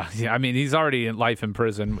 Yeah. I mean, he's already in life in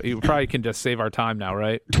prison. We probably can just save our time now,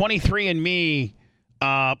 right? 23andMe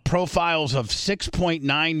profiles of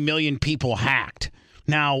 6.9 million people hacked.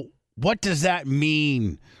 Now, what does that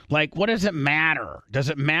mean? Like, what does it matter? Does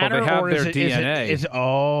it matter? Well, they have or their is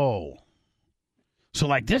DNA. So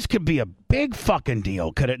like this could be a big fucking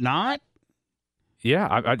deal, could it not?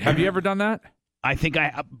 Yeah. Have you ever done that? I think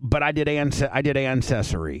I did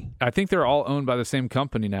Ancestry. I think they're all owned by the same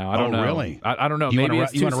company now. I don't know. Really? I don't know. You Maybe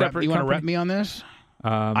it's two separate companies. You want to rep me on this?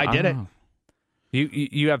 I did it. Know.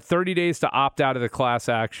 You have 30 days to opt out of the class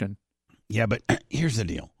action. Yeah, but here's the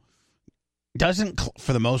deal. Doesn't,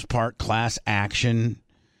 for the most part, class action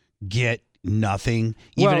get nothing?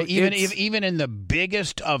 Even in the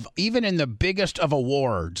biggest of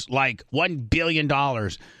awards, like $1 billion,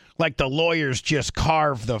 like the lawyers just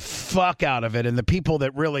carve the fuck out of it, and the people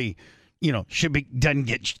that really, should be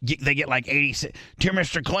they get like 86. Dear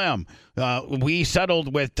Mr. Clem, we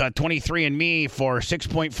settled with 23andMe for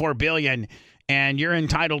 $6.4 billion. And you're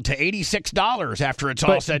entitled to $86 after it's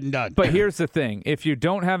all said and done. But here's the thing. If you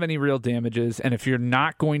don't have any real damages, and if you're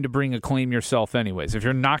not going to bring a claim yourself anyways, if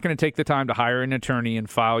you're not going to take the time to hire an attorney and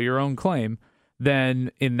file your own claim,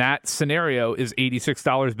 then in that scenario, is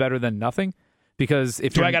 $86 better than nothing? Because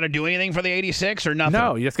if I got to do anything for the 86 or nothing?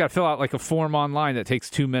 No, you just got to fill out like a form online that takes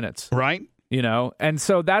 2 minutes. Right. And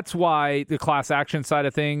so that's why the class action side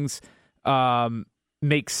of things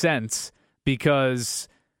makes sense, because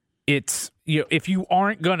it's, if you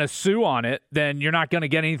aren't going to sue on it, then you're not going to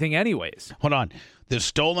get anything anyways. Hold on. The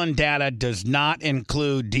stolen data does not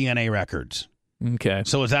include DNA records. Okay.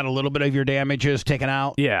 So is that a little bit of your damages taken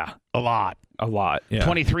out? Yeah. A lot. Yeah.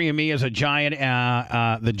 23andMe is a giant,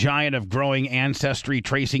 the giant of growing ancestry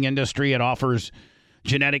tracing industry. It offers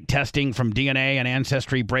genetic testing from DNA and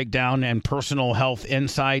ancestry breakdown and personal health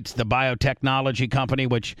insights. The biotechnology company,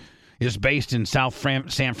 which is based in San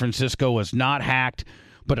Francisco, was not hacked,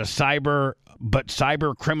 but a cyber but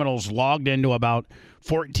cyber criminals logged into about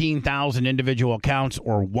 14,000 individual accounts,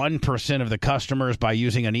 or 1% of the customers, by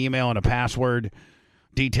using an email and a password.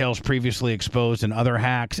 Details previously exposed in other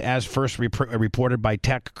hacks. As first reported by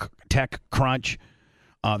TechCrunch,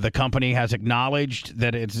 the company has acknowledged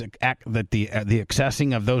that the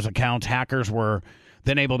accessing of those accounts, hackers were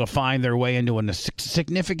then able to find their way into a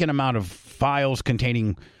significant amount of files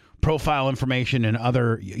containing profile information and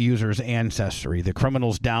other users' ancestry. The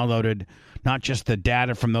criminals downloaded not just the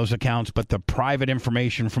data from those accounts, but the private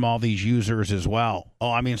information from all these users as well.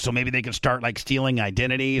 Oh, I mean, so maybe they could start like stealing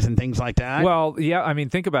identities and things like that? Well, yeah, I mean,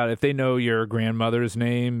 think about it. If they know your grandmother's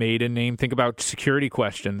name, maiden name, think about security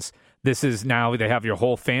questions. This is now they have your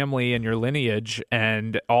whole family and your lineage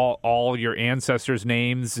and all your ancestors'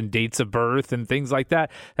 names and dates of birth and things like that.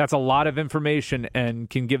 That's a lot of information and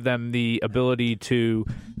can give them the ability to,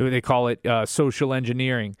 they call it social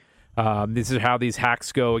engineering. This is how these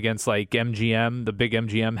hacks go against like MGM, the big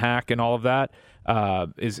MGM hack and all of that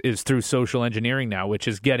is through social engineering now, which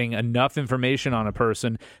is getting enough information on a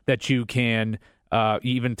person that you can,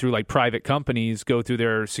 even through like private companies, go through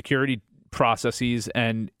their security processes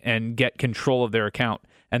and get control of their account.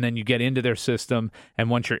 And then you get into their system. And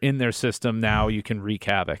once you're in their system, now you can wreak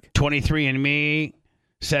havoc. 23andMe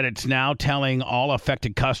said it's now telling all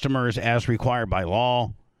affected customers, as required by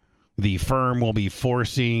law, the firm will be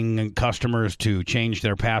forcing customers to change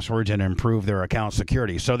their passwords and improve their account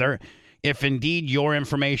security. So if indeed your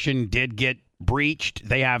information did get breached,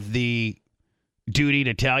 they have the duty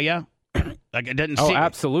to tell you. Like it doesn't. Oh,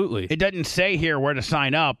 absolutely. It doesn't say here where to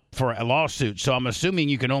sign up for a lawsuit. So I'm assuming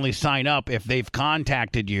you can only sign up if they've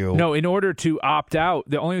contacted you. No, in order to opt out,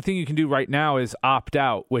 the only thing you can do right now is opt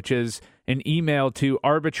out, which is an email to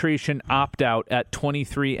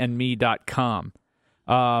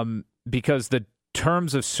arbitrationoptout@23andme.com. Because the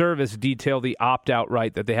terms of service detail the opt-out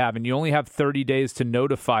right that they have, and you only have 30 days to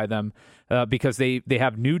notify them because they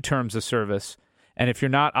have new terms of service. And if you're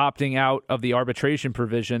not opting out of the arbitration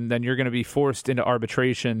provision, then you're going to be forced into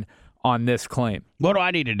arbitration on this claim. What do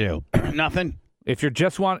I need to do? Nothing? If you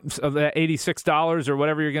just want the $86 or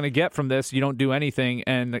whatever you're going to get from this, you don't do anything,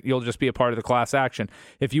 and you'll just be a part of the class action.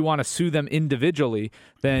 If you want to sue them individually,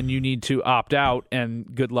 then you need to opt out,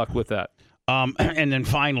 and good luck with that. And then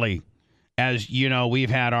finally, as you know, we've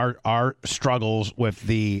had our struggles with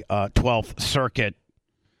the 12th Circuit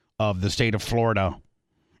of the state of Florida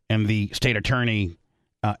and the state attorney,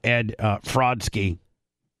 Ed Frodsky.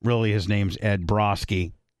 Really, his name's Ed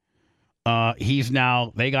Brodsky.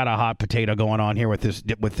 They got a hot potato going on here with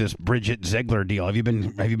this Bridget Ziegler deal. Have you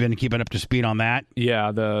been keeping up to speed on that?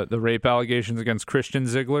 Yeah, the rape allegations against Christian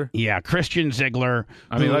Ziegler. Yeah, Christian Ziegler.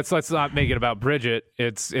 I mean, let's not make it about Bridget.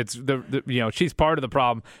 It's the she's part of the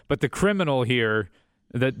problem, but the criminal here,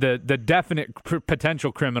 the definite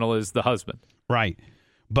potential criminal is the husband. Right,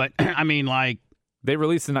 but I mean, like they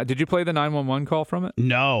released the. Did you play the 911 call from it?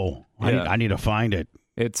 No, yeah. I need to find it.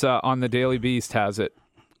 It's on the Daily Beast has it.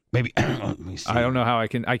 Maybe let me see. I don't know how I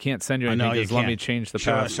can't send you anything because let me change the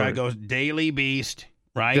password. So I go Daily Beast,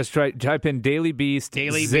 right? Just type in Daily Beast,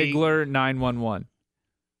 Ziegler 911.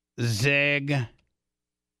 Ziegler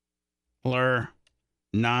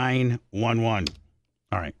 911.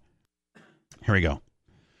 All right. Here we go.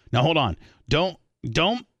 Now hold on. Don't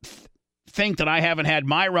think that I haven't had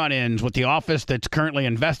my run-ins with the office that's currently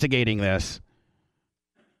investigating this.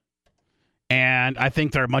 And I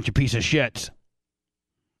think they're a bunch of piece of shits.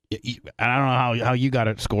 I don't know how you got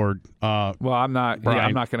it scored. Well, I'm not. Yeah,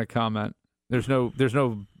 I'm not going to comment. There's no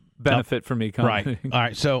benefit for me commenting. Right. All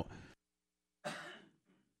right. So I'm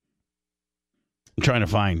trying to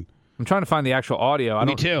find the actual audio.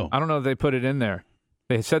 Me too. I don't know if they put it in there.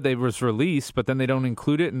 They said they was released, but then they don't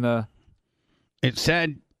include it in the. It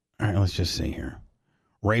said. All right. Let's just see here.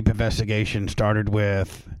 Rape investigation started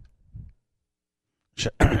with.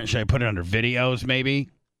 Should I put it under videos? Maybe.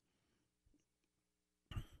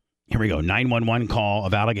 Here we go. 911 call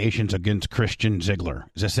of allegations against Christian Ziegler.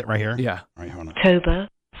 Is this it right here? Yeah. All right, hold on. October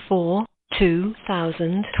 4,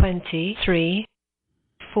 2023,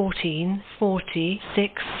 14:46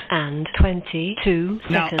 and 22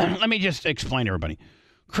 now, seconds. Let me just explain to everybody.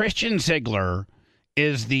 Christian Ziegler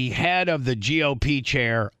is the head of the GOP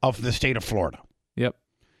chair of the state of Florida. Yep.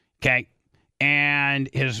 Okay. And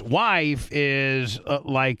his wife is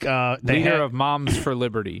the leader of Moms for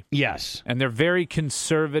Liberty. Yes. And they're very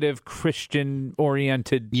conservative,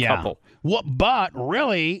 Christian-oriented couple. But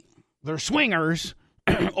really, they're swingers.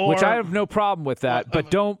 Which I have no problem with that,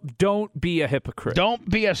 but don't be a hypocrite. Don't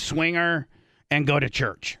be a swinger and go to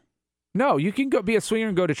church. No, you can be a swinger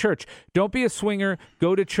and go to church. Don't be a swinger,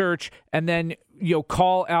 go to church, and then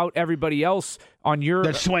call out everybody else on your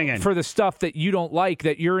that's swinging for the stuff that you don't like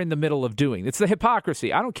that you're in the middle of doing. It's the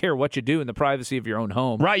hypocrisy. I don't care what you do in the privacy of your own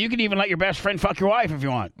home. Right. You can even let your best friend fuck your wife if you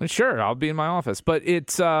want. Sure, I'll be in my office, but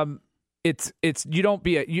it's you don't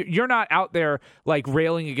be you're not out there like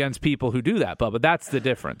railing against people who do that, Bubba. That's the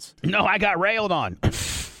difference. No, I got railed on.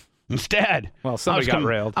 Instead, well, somebody got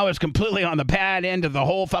railed. I was completely on the bad end of the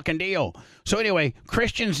whole fucking deal. So anyway,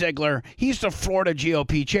 Christian Ziegler, he's the Florida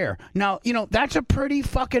GOP chair. Now, that's a pretty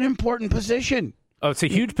fucking important position. Oh, it's a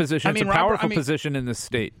huge position. It's a powerful position in this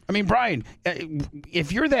state. I mean, Brian,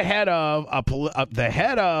 if you're the head of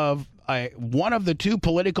one of the two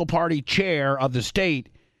political party chair of the state.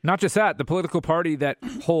 Not just that, the political party that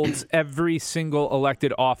holds every single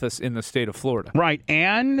elected office in the state of Florida. Right,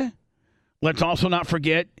 and let's also not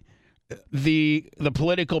forget the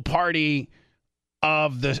political party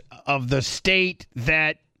of the state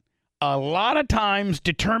that a lot of times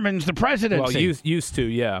determines the presidency. Well, used to,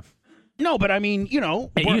 yeah. No, but I mean,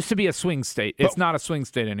 it used to be a swing state. It's not a swing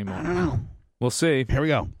state anymore. I don't know. We'll see. Here we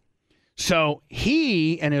go. So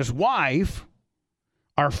he and his wife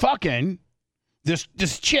are fucking this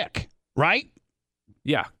chick, right?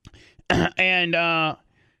 Yeah.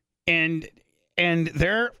 And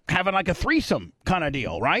they're having like a threesome kind of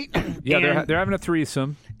deal, right? Yeah, they're having a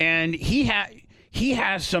threesome. And he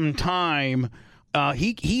has some time.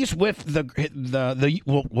 He's with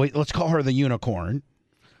let's call her the unicorn.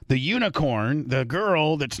 The unicorn, the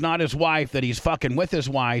girl that's not his wife, that he's fucking with his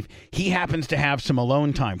wife, he happens to have some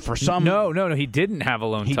alone time for some. No, he didn't have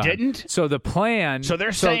alone time. He didn't? So the plan. So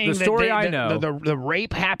they're saying the story the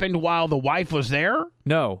rape happened while the wife was there?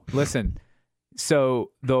 No, listen.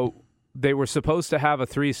 So they were supposed to have a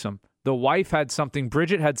threesome. The wife had something,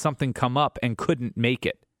 Bridget had something come up and couldn't make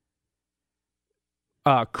it.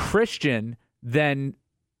 Christian then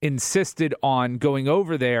insisted on going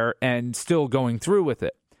over there and still going through with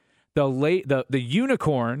it. The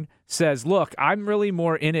unicorn says, look, I'm really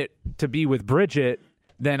more in it to be with Bridget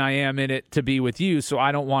than I am in it to be with you, so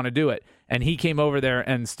I don't want to do it. And he came over there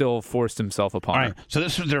and still forced himself upon her. All right. So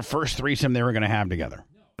this was their first threesome they were going to have together.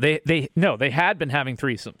 They had been having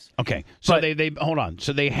threesomes. Okay. So they hold on.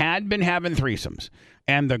 So they had been having threesomes.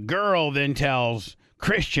 And the girl then tells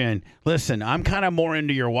Christian, listen, I'm kind of more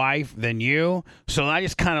into your wife than you, so I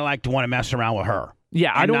just kind of like to want to mess around with her.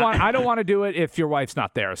 Yeah, I don't want to do it if your wife's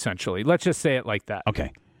not there, essentially. Let's just say it like that.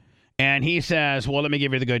 Okay. And he says, well, let me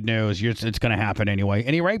give you the good news. It's going to happen anyway.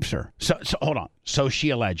 And he rapes her. So hold on. So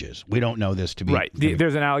she alleges. We don't know this to be. Right.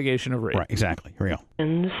 There's an allegation of rape. Right, exactly. Here we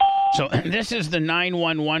go. So this is the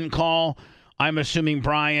 911 call. I'm assuming,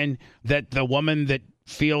 Brian, that the woman that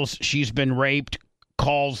feels she's been raped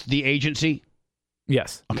calls the agency?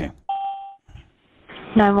 Yes. Okay.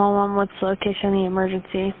 911, what's the location of the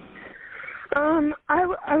emergency? I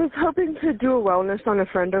was hoping to do a wellness on a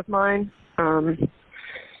friend of mine.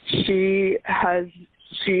 She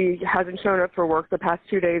hasn't shown up for work the past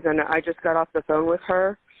 2 days, and I just got off the phone with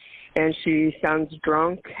her, and she sounds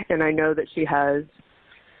drunk, and I know that she has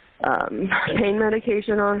pain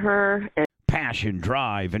medication on her. Passion,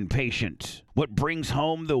 drive, and patience. What brings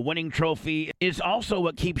home the winning trophy is also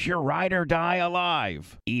what keeps your ride or die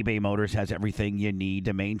alive. eBay Motors has everything you need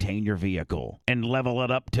to maintain your vehicle and level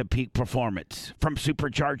it up to peak performance. From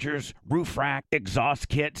superchargers, roof rack, exhaust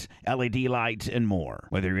kits, LED lights, and more.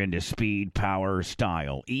 Whether you're into speed, power, or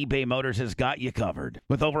style, eBay Motors has got you covered.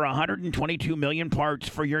 With over 122 million parts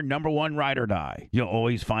for your number one ride or die, you'll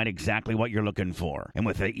always find exactly what you're looking for. And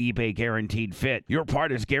with the eBay Guaranteed Fit, your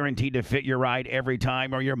part is guaranteed to fit your ride every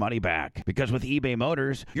time or your money back. Because with eBay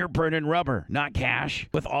Motors, you're burning rubber, not cash.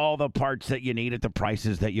 With all the parts that you need at the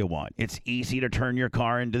prices that you want. It's easy to turn your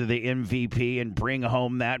car into the MVP and bring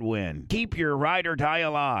home that win. Keep your ride or die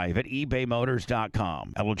alive at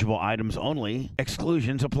ebaymotors.com. Eligible items only.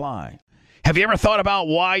 Exclusions apply. Have you ever thought about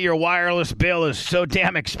why your wireless bill is so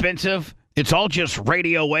damn expensive? It's all just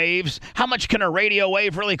radio waves. How much can a radio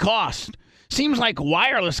wave really cost? Seems like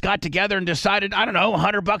wireless got together and decided, I don't know,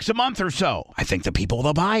 $100 a month or so. I think the people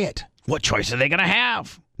will buy it. What choice are they going to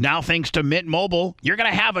have? Now, thanks to Mint Mobile, you're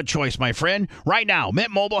going to have a choice, my friend. Right now, Mint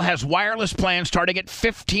Mobile has wireless plans starting at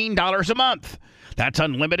 $15 a month. That's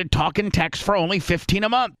unlimited talk and text for only $15 a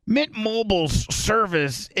month. Mint Mobile's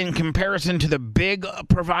service, in comparison to the big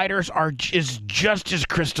providers, is just as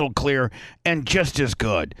crystal clear and just as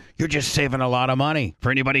good. You're just saving a lot of money.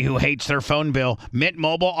 For anybody who hates their phone bill, Mint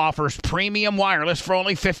Mobile offers premium wireless for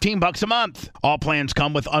only $15 a month. All plans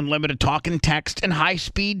come with unlimited talk and text and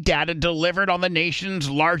high-speed data delivered on the nation's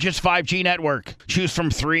largest 5G network. Choose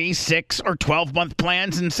from 3, 6, or 12-month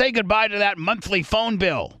plans and say goodbye to that monthly phone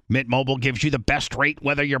bill. Mint Mobile gives you the best rate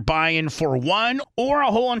whether you're buying for one or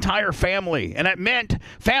a whole entire family. And at Mint,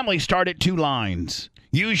 families start at 2 lines.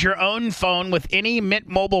 Use your own phone with any Mint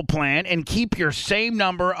Mobile plan and keep your same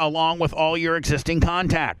number along with all your existing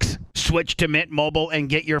contacts. Switch to Mint Mobile and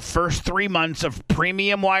get your first 3 months of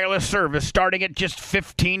premium wireless service starting at just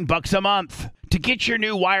 $15 a month. To get your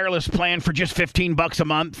new wireless plan for just $15 a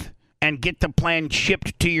month and get the plan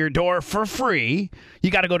shipped to your door for free, you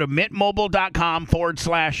got to go to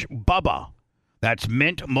mintmobile.com/Bubba. That's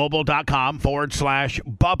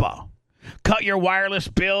mintmobile.com/Bubba. Cut your wireless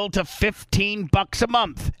bill to $15 a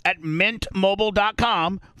month at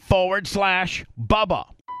mintmobile.com/Bubba.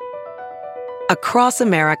 Across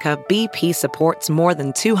America, BP supports more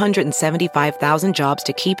than 275,000 jobs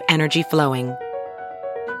to keep energy flowing.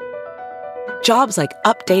 Jobs like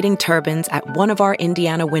updating turbines at one of our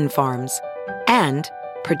Indiana wind farms and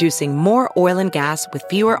producing more oil and gas with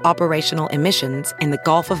fewer operational emissions in the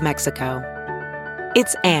Gulf of Mexico.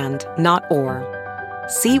 It's and, not or.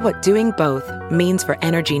 See what doing both means for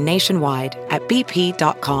energy nationwide at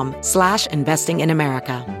bp.com/investing in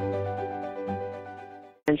America.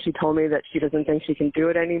 And she told me that she doesn't think she can do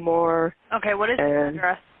it anymore. Okay, what is your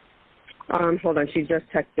address? Hold on, she just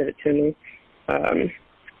texted it to me.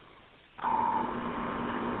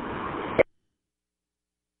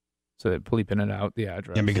 So they're bleeping it out, the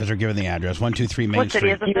address. Yeah, because they're giving the address. 123 Main What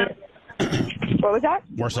city Street. is this in? What was that?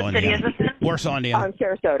 Warsaw, What city Indiana. is this in? Warsaw, Indiana.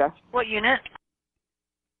 Sarasota. What unit?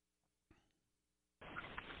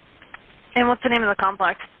 And what's the name of the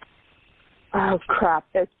complex? Oh, crap.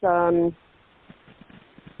 It's,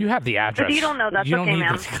 You have the address. If you don't know, that's you don't okay, need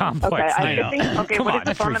ma'am. this complex. Okay, I know. Okay, Come what on, is the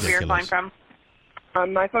that's phone number you're ridiculous. calling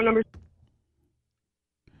from? my phone number.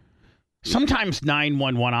 Sometimes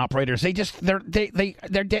 911 operators, they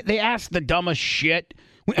ask the dumbest shit.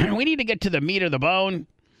 We need to get to the meat of the bone,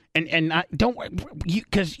 and don't,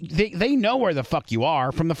 because they know where the fuck you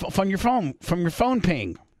are from your phone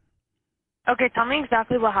ping. Okay, tell me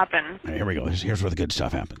exactly what happened. All right, here we go. Here's where the good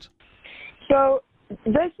stuff happens. So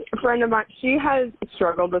this friend of mine, she has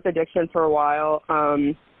struggled with addiction for a while,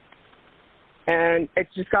 and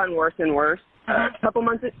it's just gotten worse and worse. A couple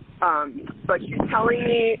months, but she's telling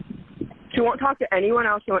me she won't talk to anyone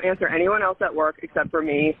else. She won't answer anyone else at work except for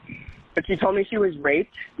me. But she told me she was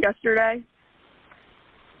raped yesterday,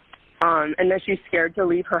 and that she's scared to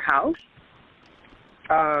leave her house.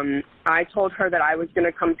 I told her that I was going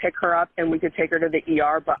to come pick her up and we could take her to the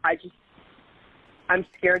ER, but I'm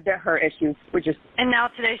scared that her issues would just... And now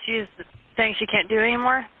today she's saying she can't do it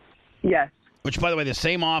anymore? Yes. Which, by the way, the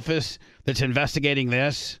same office that's investigating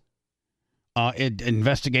this, it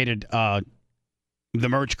investigated the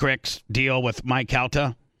Merch Cricks deal with Mike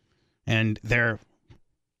Calta, and their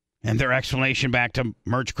explanation back to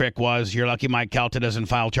Merch Crick was, you're lucky Mike Calta doesn't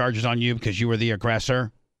file charges on you because you were the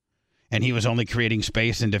aggressor, and he was only creating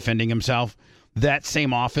space and defending himself. That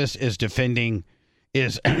same office is defending,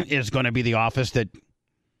 is going to be the office that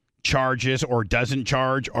charges or doesn't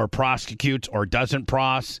charge or prosecutes or doesn't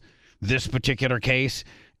pros this particular case.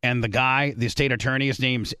 And the guy, the state attorney, his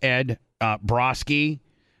name's Ed Broski,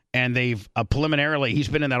 and they've preliminarily, he's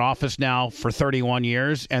been in that office now for 31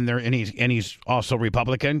 years, and he's also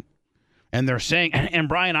Republican. And they're saying, and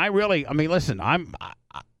Brian, listen, I'm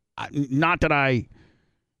not that I,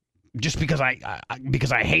 just because I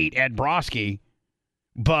hate Ed Broski,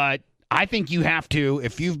 but I think you have to,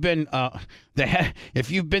 if you've been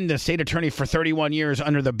the state attorney for 31 years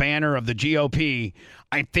under the banner of the GOP,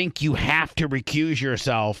 I think you have to recuse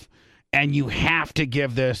yourself, and you have to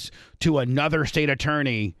give this to another state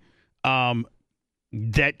attorney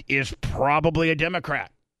that is probably a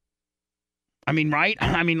Democrat. I mean, right?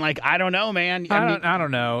 I mean, like, I don't know, man. I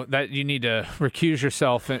don't know that you need to recuse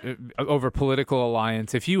yourself over political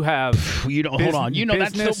alliance. If you have, hold on. You know,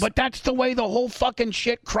 that's the way the whole fucking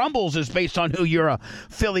shit crumbles, is based on who you're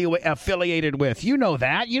affiliated with. You know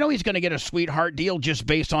that. You know he's going to get a sweetheart deal just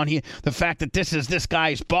based on the fact that this is this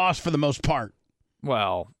guy's boss for the most part.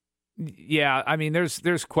 Well, yeah. I mean,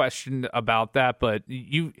 there's question about that, but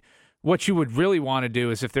what you would really want to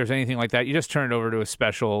do is, if there's anything like that, you just turn it over to a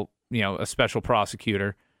special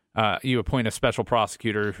prosecutor. You appoint a special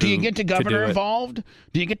prosecutor. Do you get the governor involved?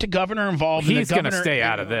 Do you get the governor involved? He's going to stay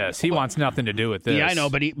out of this. He wants nothing to do with this. Yeah, I know,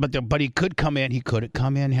 but he could come in. He could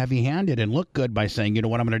come in heavy-handed and look good by saying, you know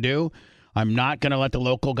what I'm going to do? I'm not going to let the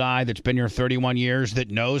local guy that's been here 31 years that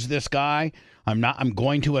knows this guy. I'm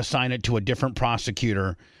going to assign it to a different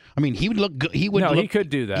prosecutor. I mean, he would look good. He could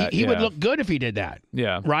do that. He would look good if he did that.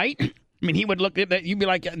 Yeah. Right? I mean, he would look at that. You'd be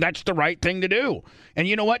like, that's the right thing to do. And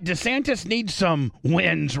you know what? DeSantis needs some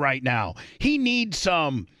wins right now. He needs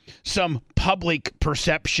some public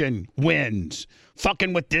perception wins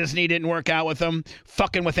Fucking with Disney didn't work out with him.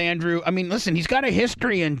 Fucking with Andrew. I mean, listen, he's got a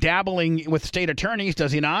history in dabbling with state attorneys,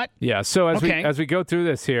 does he not? Yeah. So as we go through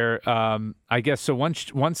this here, I guess so.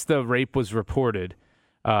 Once the rape was reported,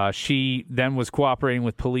 she then was cooperating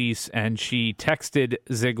with police, and she texted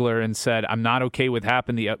Ziegler and said, "I'm not okay with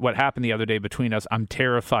what happened the other day between us. I'm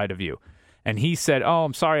terrified of you." And he said, "Oh,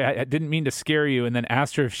 I'm sorry. I didn't mean to scare you," and then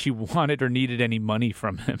asked her if she wanted or needed any money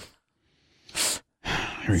from him.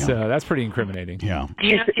 So that's pretty incriminating. Yeah. Do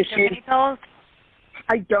you know if she took any pills?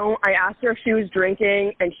 I don't. I asked her if she was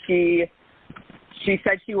drinking, and she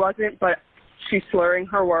said she wasn't, but she's slurring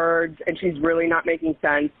her words, and she's really not making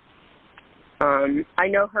sense. I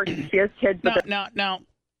know her. She has kids. But now,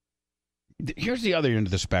 here's the other end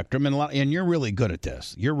of the spectrum, and you're really good at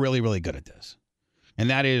this. You're really, really good at this,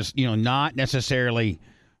 and that is, not necessarily,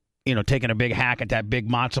 taking a big hack at that big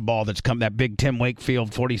matzo ball that big Tim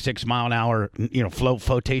Wakefield 46-mile-an-hour,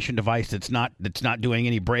 flotation device that's not doing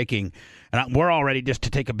any braking, and we're all ready just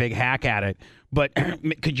to take a big hack at it. But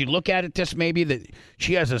could you look at it this maybe that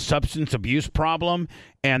she has a substance abuse problem,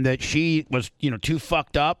 and that she was, too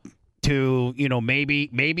fucked up to,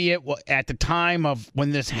 maybe it at the time of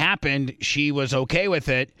when this happened, she was okay with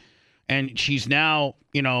it, and she's now,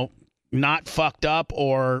 not fucked up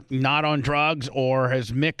or not on drugs or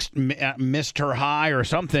has missed her high or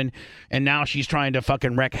something, and now she's trying to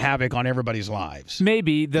fucking wreak havoc on everybody's lives.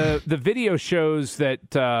 Maybe the video shows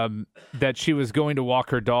that she was going to walk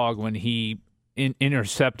her dog when he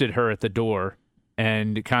intercepted her at the door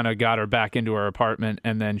and kind of got her back into her apartment,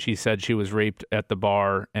 and then she said she was raped at the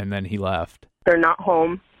bar, and then he left. they're not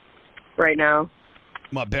home right now.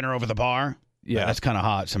 What, bent her over the bar? Yeah. That's kind of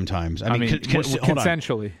hot sometimes. I mean,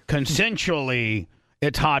 consensually. Consensually,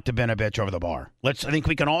 it's hot to bend a bitch over the bar. I think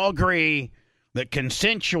we can all agree that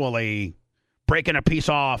consensually breaking a piece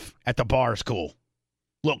off at the bar is cool.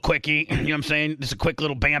 Little quickie, you know what I'm saying? Just a quick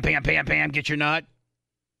little bam, bam, bam, bam, get your nut.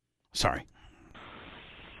 Sorry.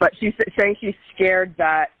 But she's saying she's scared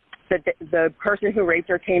that the person who raped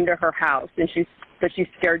her came to her house, and she's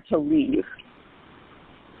scared to leave.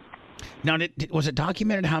 Now, was it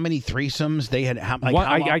documented how many threesomes they had?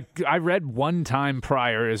 I read one time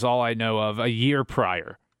prior is all I know of, a year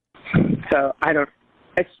prior. So I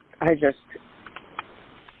just.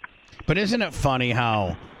 But isn't it funny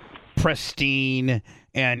how pristine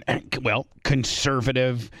and, well,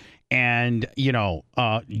 conservative and,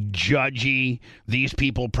 judgy these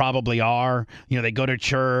people probably are? They go to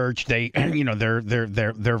church. They, they're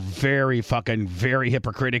very very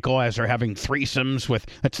hypocritical as they're having threesomes with,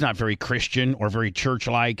 that's not very Christian or very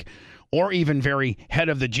church-like or even very head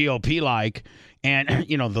of the GOP-like. And,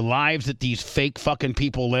 the lives that these fake fucking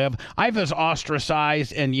people live. I was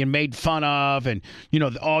ostracized and made fun of, and,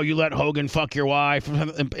 you let Hogan fuck your wife.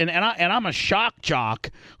 And I'm a shock jock.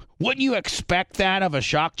 Wouldn't you expect that of a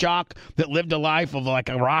shock jock that lived a life of like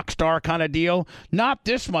a rock star kind of deal? Not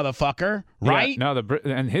this motherfucker, right? Yeah, no,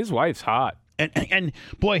 and his wife's hot. And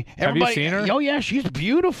boy, everybody. Have you seen her? Oh, yeah, she's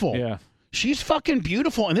beautiful. Yeah. She's fucking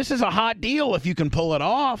beautiful, and this is a hot deal if you can pull it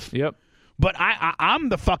off. Yep. But I'm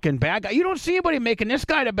the fucking bad guy. You don't see anybody making this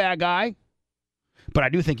guy the bad guy. But I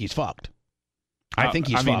do think he's fucked. I think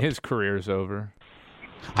he's fucked. I mean, his career's over.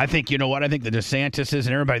 I think, I think the DeSantis's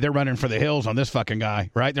and everybody, they're running for the hills on this fucking guy,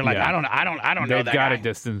 right? They're like, yeah. I don't know that guy. They've got to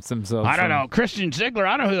distance themselves. I don't know. Christian Ziegler,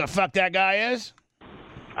 I don't know who the fuck that guy is.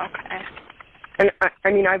 Okay. And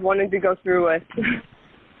I mean, I've wanted to go through with.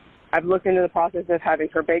 I've looked into the process of having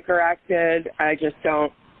her Baker acted. I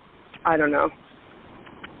don't know.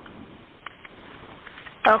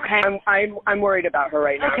 Okay. I'm worried about her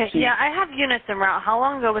right now. Okay. Yeah, I have units en route. How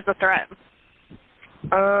long ago was the threat?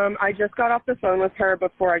 I just got off the phone with her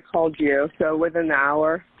before I called you, so within the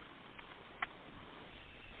hour.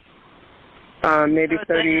 Maybe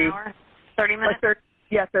So 30. an hour? 30 minutes?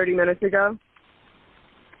 30 minutes ago.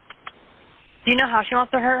 Do you know how she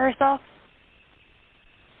wants to hurt herself?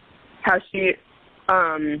 How she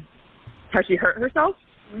hurt herself?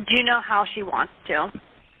 Do you know how she wants to?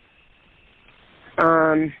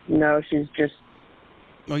 No, she's just.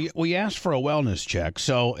 Well, you asked for a wellness check,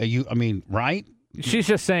 so right? She's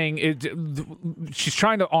just saying she's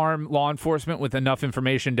trying to arm law enforcement with enough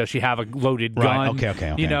information. Does she have a loaded gun? Right.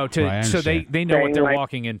 Okay. Right, so they know what they're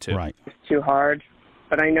walking into. Right. It's too hard,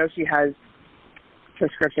 but I know she has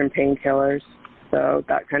prescription painkillers, so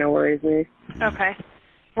that kind of worries me. Okay.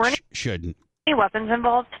 Were Shouldn't. any weapons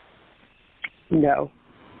involved? No.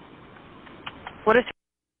 What is?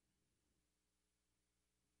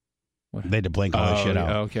 They had to blink all this shit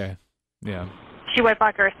out. Okay. Yeah. She white,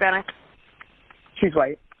 black, or Hispanic? She's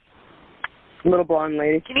white. Little blonde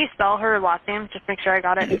lady. Can you spell her last name? Just make sure I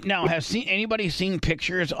got it. Now, has anybody seen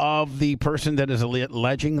pictures of the person that is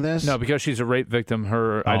alleging this? No, because she's a rape victim,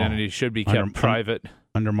 her identity should be kept private.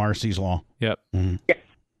 Under Marcy's law. Yep. Mm-hmm. Yeah.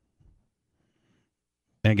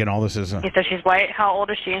 And again, all this is... You said she's white. How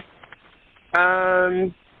old is she? Yeah,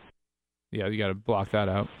 you got to block that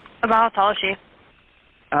out. About how tall is she?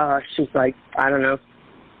 She's like, I don't know,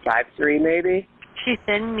 5'3" maybe. She's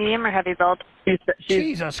thin, medium, or heavy build? She's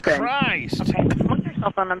Jesus thin. Christ. Okay. What's her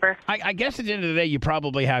cell phone number? I guess at the end of the day, you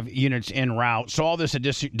probably have units en route. So all this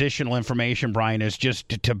additional information, Brian, is just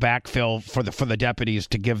to backfill for the deputies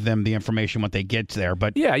to give them the information when they get there.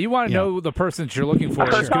 But yeah, you want to know the person that you're looking for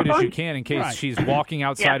as good as you can in case Right. she's walking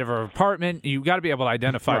outside of her apartment. You got to be able to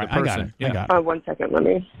identify the person. I got it. 1 second, let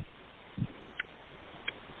me.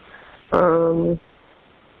 Her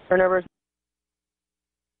number is...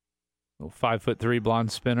 5'3"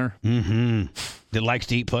 blonde spinner. Mm-hmm. That likes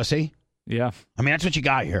to eat pussy? Yeah. I mean, that's what you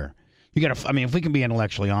got here. You got I mean, if we can be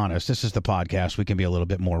intellectually honest, this is the podcast. We can be a little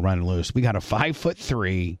bit more run loose. We got a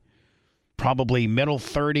 5'3", probably middle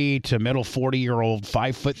 30 to middle 40-year-old,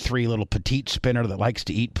 5'3" little petite spinner that likes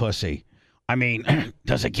to eat pussy. I mean,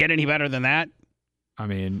 does it get any better than that? I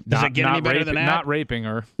mean, does it get any better than that? Not raping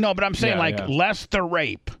her. No, but I'm saying less the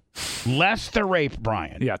rape. Less the rape,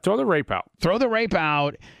 Brian. Yeah, throw the rape out. Throw the rape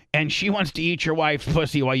out, and she wants to eat your wife's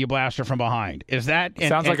pussy while you blast her from behind. Is that...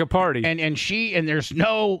 Sounds like a party. And there's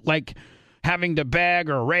no, like, having to beg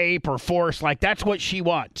or rape or force. Like, that's what she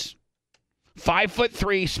wants.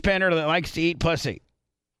 5'3" spinner that likes to eat pussy.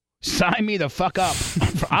 Sign me the fuck up.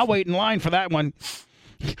 I'll wait in line for that one.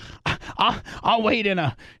 I'll wait in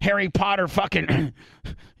a Harry Potter fucking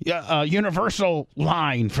Universal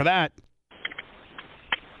line for that.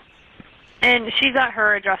 And she's at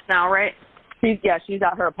her address now, right? She's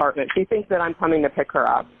at her apartment. She thinks that I'm coming to pick her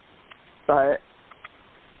up, but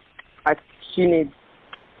she needs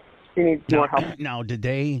more help. Now,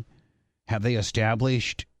 have they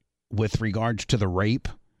established with regards to the rape?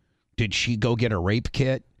 Did she go get a rape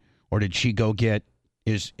kit, or did she go get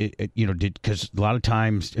because a lot of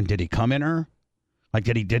times, and did he come in her? Like,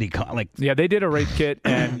 did he come? Like, yeah, they did a rape kit,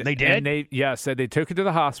 and they did. And said they took it to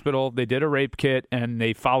the hospital. They did a rape kit, and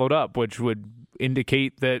they followed up, which would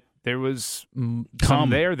indicate that there was some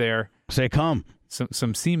there. Say come.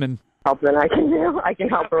 Some semen. Help that I can do. I can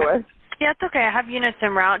help her with. Yeah, it's okay. I have units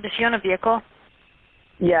en route. Does she own a vehicle?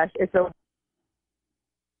 Yes,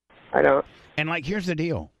 I don't. And like, here's the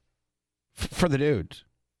deal for the dudes.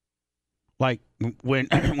 Like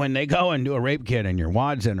when they go and do a rape kit and your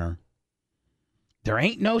wad's in her, there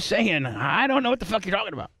ain't no saying, I don't know what the fuck you're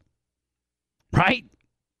talking about. Right?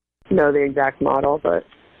 Know the exact model, but...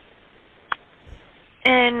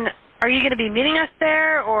 And are you going to be meeting us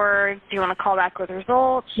there, or do you want to call back with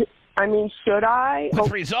results? I mean, should I?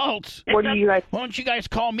 With results? What do you guys... Why don't you guys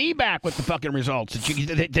call me back with the fucking results?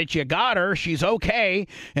 That you got her, she's okay,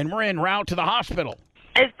 and we're en route to the hospital.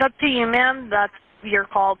 It's up to you, ma'am. That's your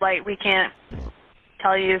call. Like, we can't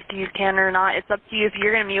tell you if you can or not. It's up to you. If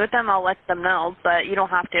you're going to meet with them, I'll let them know, but you don't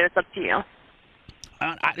have to. It's up to you.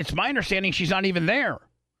 It's my understanding she's not even there.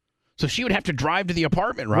 So she would have to drive to the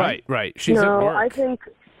apartment, right? Right. She's at work.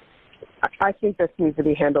 I think this needs to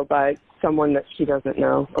be handled by someone that she doesn't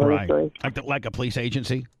know, honestly. Right. Like a police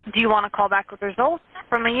agency? Do you want to call back with results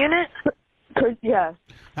from a unit? Yeah.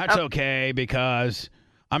 That's okay, because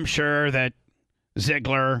I'm sure that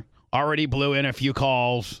Ziegler already blew in a few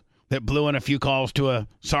calls to a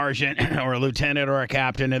sergeant or a lieutenant or a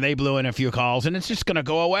captain, and they blew in a few calls, and it's just going to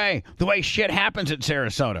go away. The way shit happens at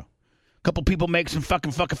Sarasota. A couple people make some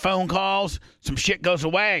fucking phone calls, some shit goes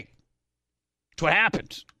away. That's what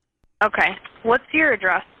happens. Okay. What's your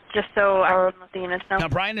address, just so I can let the units know? Now,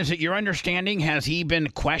 Brian, is it your understanding, has he been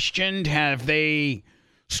questioned? Have they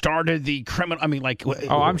started the criminal... I mean, like...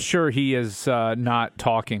 Oh, I'm sure he is not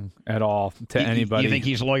talking at all to anybody. You think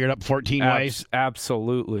he's lawyered up 14 ways?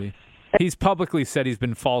 Absolutely. He's publicly said he's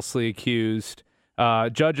been falsely accused.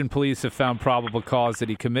 Judge and police have found probable cause that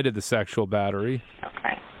he committed the sexual battery.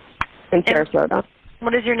 Okay. In Sarasota.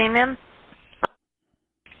 What is your name, ma'am?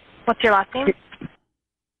 What's your last name?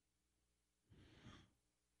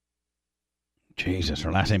 Jesus,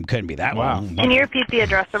 her last name couldn't be that long. Can you repeat the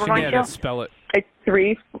address that we're going to? Spell it. It's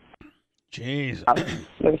 3. Jesus.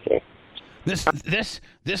 Let me see.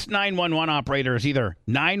 This 911 operator is either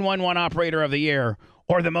 911 operator of the year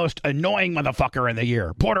or the most annoying motherfucker in the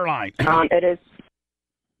year. Borderline. It is.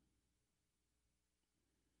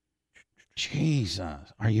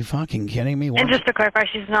 Jesus. Are you fucking kidding me? And just to clarify,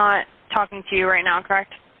 she's not talking to you right now,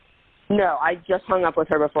 correct? No, I just hung up with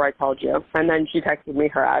her before I called you, and then she texted me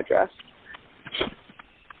her address.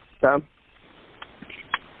 So.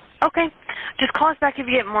 Okay. Just call us back if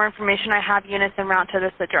you get more information. I have units en route to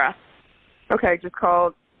this address. Okay, just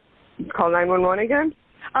call 911 again?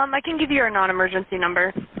 I can give you our non-emergency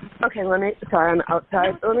number. Okay, sorry, I'm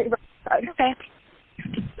outside. Let me go outside. Okay.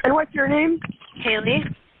 And what's your name? Haley.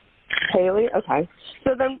 Haley? Okay.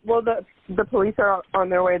 So then, well, the police are on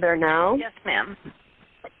their way there now? Yes, ma'am.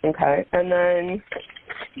 Okay, and then,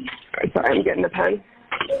 sorry, I'm getting a pen.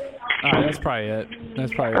 All right, that's probably it.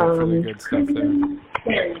 That's probably it for the good stuff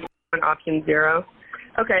there. Option 0.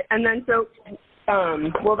 Okay, and then so,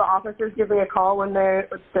 will the officers give me a call when they're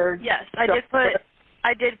Yes, I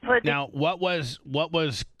did put. Now, what was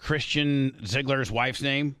Christian Ziegler's wife's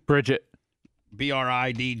name? Bridget.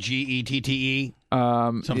 Bridgette.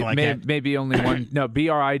 Something like that. Maybe only one. No,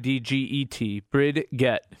 Bridget.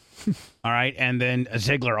 Bridget. All right, and then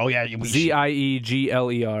Ziegler. Oh yeah,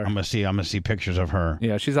 Ziegler. I'm gonna see pictures of her.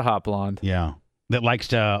 Yeah, she's a hot blonde. Yeah, that likes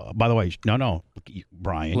to. By the way, no,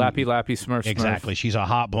 Brian. Lappy Smurf. Exactly. She's a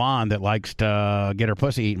hot blonde that likes to get her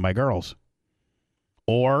pussy eaten by girls.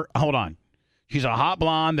 Or hold on, she's a hot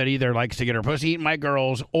blonde that either likes to get her pussy eaten by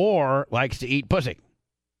girls or likes to eat pussy.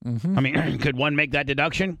 Mm-hmm. I mean, could one make that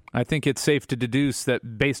deduction? I think it's safe to deduce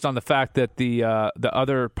that based on the fact that the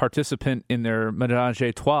other participant in their ménage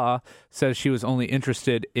à trois says she was only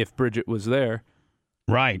interested if Bridget was there.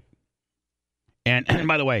 Right. And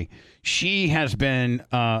by the way, she has been.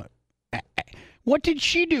 What did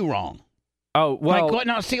she do wrong? Oh well. Like,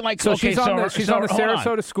 now see, like so okay, she's on the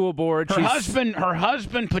Sarasota school board. Her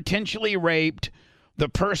husband potentially raped the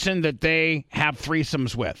person that they have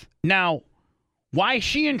threesomes with. Now. Why is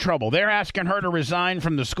she in trouble? They're asking her to resign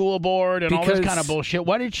from the school board and all this kind of bullshit.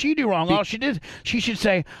 What did she do wrong? All she did, she should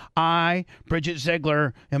say, I, Bridget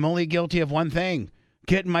Ziegler, am only guilty of one thing,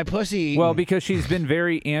 getting my pussy eaten. Well, because she's been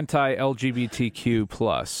very anti-LGBTQ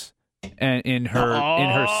plus. And in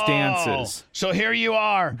her stances. So here you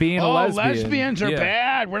are. Being a lesbian. Lesbians are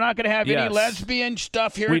bad. We're not going to have any lesbian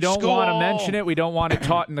stuff here at school. We don't want to mention it. We don't want it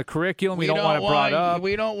taught in the curriculum. We don't want it brought up.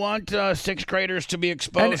 We don't want sixth graders to be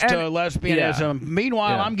exposed to lesbianism. Yeah.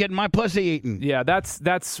 Meanwhile, I'm getting my pussy eaten. Yeah, that's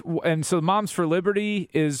and so Moms for Liberty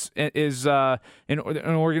is an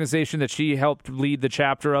organization that she helped lead the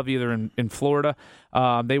chapter of either in Florida.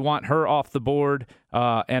 They want her off the board.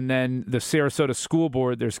 And then the Sarasota School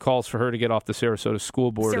Board, there's calls for her to get off the Sarasota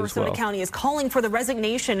School Board as well. Sarasota County is calling for the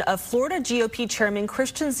resignation of Florida GOP Chairman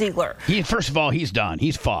Christian Ziegler. First of all, he's done.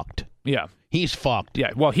 He's fucked. Yeah. He's fucked.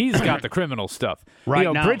 Yeah, well, he's got the criminal stuff. Right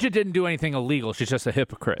now, Bridget didn't do anything illegal. She's just a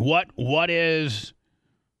hypocrite. What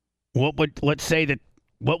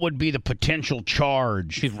would be the potential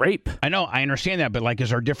charge? She's rape. I know, I understand that, but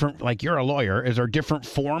is there different, you're a lawyer, is there different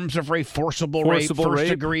forms of rape? Forcible rape, first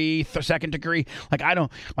degree, second degree?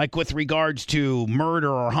 With regards to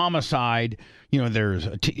murder or homicide,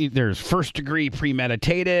 there's first degree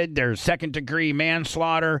premeditated, there's second degree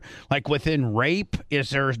manslaughter. Within rape,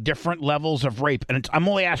 is there different levels of rape? And I'm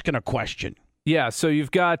only asking a question. Yeah, so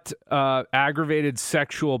you've got aggravated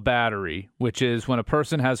sexual battery, which is when a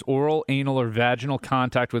person has oral, anal, or vaginal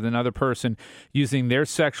contact with another person using their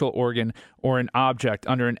sexual organ or an object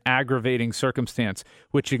under an aggravating circumstance,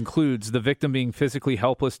 which includes the victim being physically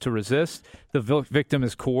helpless to resist, the victim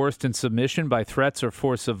is coerced in submission by threats or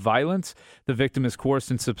force of violence, the victim is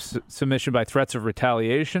coerced in submission by threats of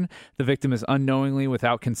retaliation, the victim is unknowingly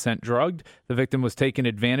without consent drugged, the victim was taken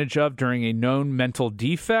advantage of during a known mental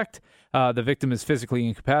defect, the victim is physically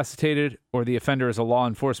incapacitated, or the offender is a law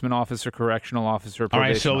enforcement officer, correctional officer,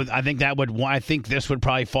 probation. All right, so I think this would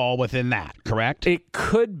probably fall within that, correct? It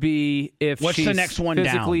could be if what's she's the next one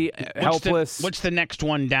physically down? helpless. What's the next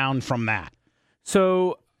one down from that?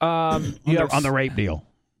 So on the rape deal,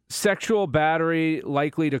 sexual battery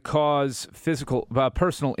likely to cause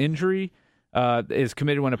personal injury. Is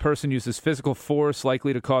committed when a person uses physical force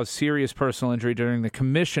likely to cause serious personal injury during the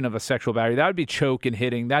commission of a sexual battery. That would be choke and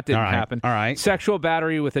hitting. That didn't happen. All right. Sexual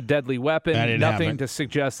battery with a deadly weapon. That didn't nothing happen. To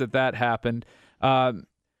suggest that happened.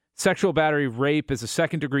 Sexual battery rape is a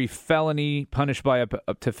second-degree felony punished by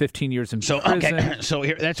up to 15 years in prison. Okay, so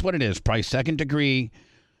here, that's what it is. Probably second degree.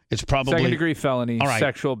 It's probably second-degree felony,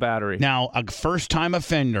 sexual battery. Now, a first-time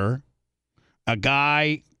offender, a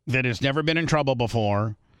guy that has never been in trouble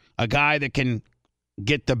before, a guy that can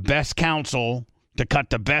get the best counsel to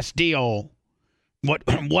cut the best deal. What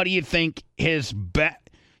do you think his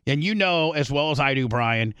bet? And you know as well as I do,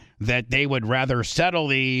 Brian, that they would rather settle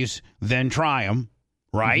these than try them,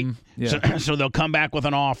 right? Mm-hmm. Yeah. So they'll come back with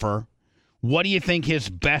an offer. What do you think his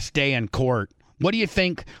best day in court? What do you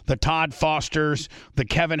think the Todd Fosters, the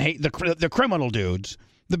Kevin the criminal dudes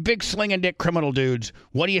the big slinging dick criminal dudes,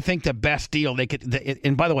 what do you think the best deal they could?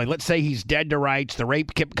 And by the way, let's say he's dead to rights. The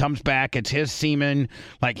rape kit comes back. It's his semen.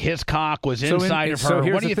 Like his cock was inside of her.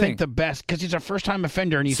 What do you think the best? Because he's a first-time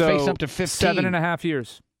offender and he's faced up to 15. 7.5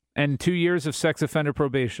 years and 2 years of sex offender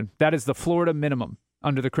probation. That is the Florida minimum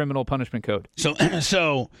under the criminal punishment code.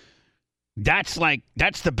 So that's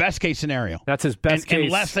the best case scenario. That's his best case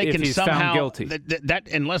unless they if can he's somehow found guilty.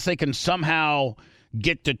 Unless they can somehow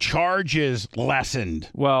get the charges lessened.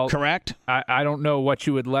 Well, correct? I don't know what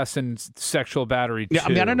you would lessen sexual battery to. Yeah, I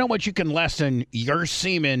mean, I don't know what you can lessen your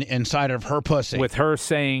semen inside of her pussy. With her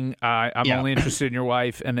saying, I'm only interested in your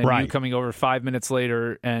wife, and then you coming over 5 minutes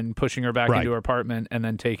later and pushing her back into her apartment and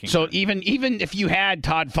then taking her. So even if you had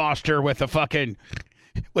Todd Foster with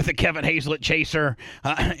a Kevin Hazlett chaser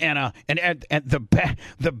and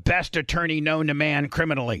the best attorney known to man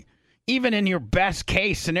criminally, even in your best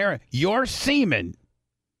case scenario, your semen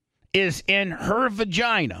is in her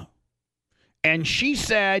vagina, and she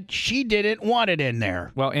said she didn't want it in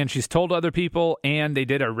there. Well, and she's told other people, and they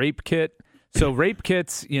did a rape kit. So rape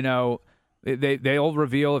kits, they'll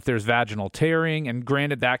reveal if there's vaginal tearing, and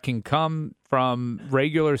granted that can come from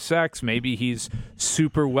regular sex. Maybe he's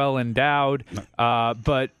super well endowed,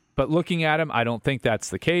 but looking at him, I don't think that's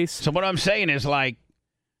the case. So what I'm saying is, like,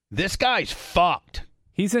 this guy's fucked.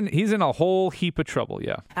 He's in a whole heap of trouble,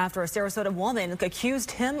 yeah. After a Sarasota woman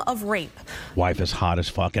accused him of rape. Wife is hot as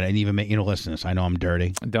fuck, and I didn't even make listen to this. I know I'm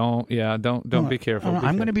dirty. Don't be careful.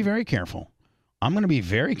 I'm going to be very careful. I'm going to be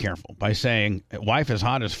very careful by saying wife is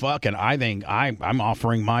hot as fuck, and I think I'm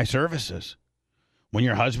offering my services. When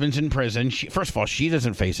your husband's in prison, first of all, she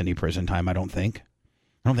doesn't face any prison time, I don't think.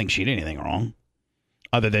 I don't think she did anything wrong.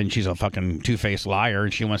 Other than she's a fucking two-faced liar,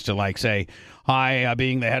 and she wants to say, "I am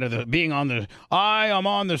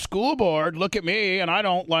on the school board. Look at me, and I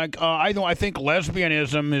don't I think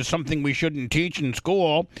lesbianism is something we shouldn't teach in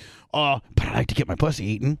school. But I like to get my pussy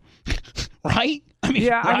eaten, right? I mean,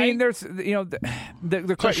 yeah. right? I mean, there's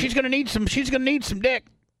the so she's gonna need some dick.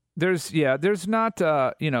 There's not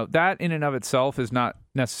that in and of itself is not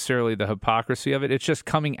necessarily the hypocrisy of it. It's just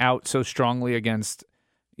coming out so strongly against.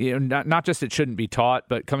 Not just it shouldn't be taught,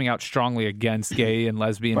 but coming out strongly against gay and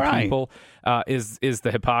lesbian people is the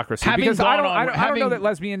hypocrisy. Because I don't know that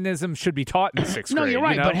lesbianism should be taught in 6th grade. No, you're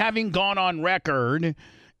right. But having gone on record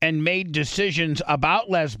and made decisions about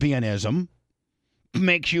lesbianism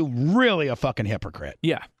makes you really a fucking hypocrite.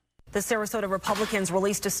 Yeah. The Sarasota Republicans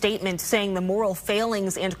released a statement saying the moral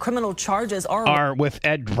failings and criminal charges are with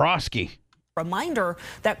Ed Brodsky. Reminder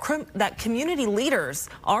that community leaders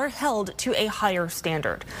are held to a higher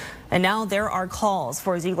standard. And now there are calls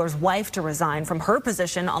for Ziegler's wife to resign from her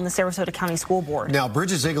position on the Sarasota County School Board. Now,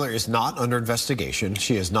 Bridget Ziegler is not under investigation.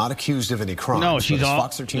 She is not accused of any crimes. No, she's all.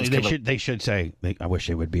 Fox 13's they should say. I wish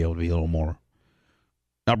they would be able to be a little more.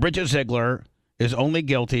 Now, Bridget Ziegler is only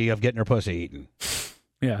guilty of getting her pussy eaten.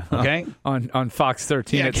 Yeah. Okay. On Fox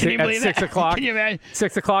 13 at 6 o'clock. Can you imagine?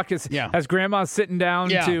 6 o'clock as Grandma's sitting down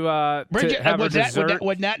to Bridget, have a dessert.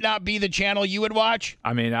 Would that not be the channel you would watch?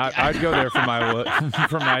 I mean, I'd go there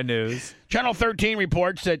for my news. Channel 13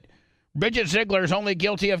 reports that Bridget Ziegler is only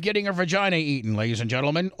guilty of getting her vagina eaten, ladies and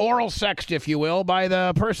gentlemen. Oral sexed, if you will, by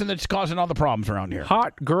the person that's causing all the problems around here.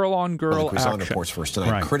 Hot girl on girl action. Reports first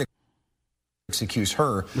tonight. Right. Critics accuse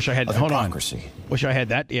her of hypocrisy. Wish I had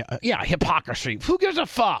that. Yeah, hypocrisy. Who gives a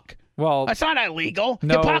fuck? Well, that's not illegal.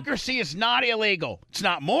 No. Hypocrisy is not illegal. It's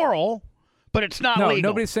not moral, but it's not legal.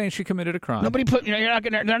 Nobody's saying she committed a crime. Nobody put. They're not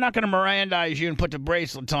going to Mirandize you and put the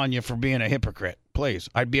bracelets on you for being a hypocrite. Please,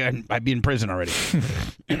 I'd be in prison already.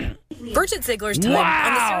 Bridget Ziegler's time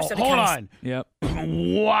on the Sarasota County. Hold on. Yep.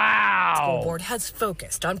 Wow. School board has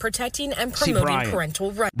focused on protecting and promoting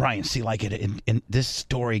parental rights. Brian, in this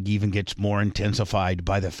story even gets more intensified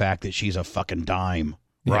by the fact that she's a fucking dime,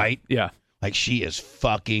 right? Yeah. Like, she is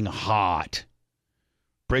fucking hot.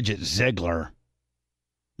 Bridget Ziegler.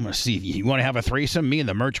 I'm going to see. You want to have a threesome? Me and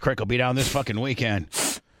the Merch Crick will be down this fucking weekend.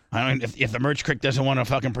 If the Merch Crick doesn't want to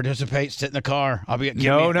fucking participate, sit in the car. I'll be.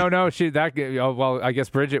 No. I guess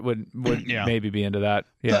Bridget would maybe be into that.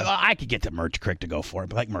 Yeah, I could get the Merch Crick to go for it,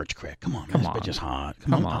 but like Merch Crick, come on, this bitch is hot.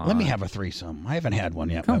 Come on, let me have a threesome. I haven't had one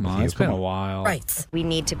yet. Come on, it's been a while. Rights. We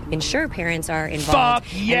need to ensure parents are involved.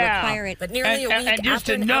 Fuck yeah! And require it. But nearly a week and just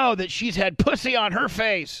to know that she's had pussy on her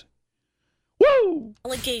face. Woo!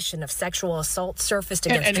 Allegation of sexual assault surfaced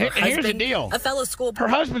against her husband. Here's the deal: a fellow school. Her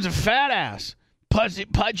husband's a fat ass.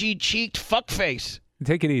 Pudgy-cheeked fuckface.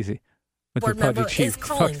 Take it easy. Board member is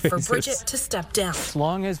calling for Bridget to step down. As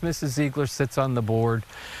long as Mrs. Ziegler sits on the board,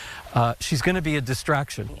 she's going to be a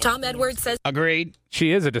distraction. Tom Edwards says... Agreed.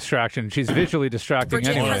 She is a distraction. She's visually distracting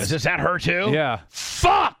anyway. Is that her too? Yeah.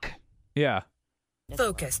 Fuck! Yeah.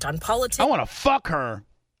 Focused on politics. I want to fuck her.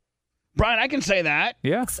 Brian, I can say that.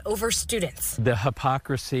 Yeah. Over students. The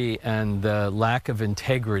hypocrisy and the lack of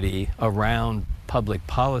integrity around public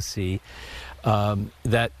policy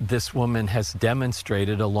that this woman has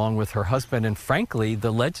demonstrated along with her husband, and frankly,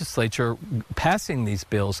 the legislature passing these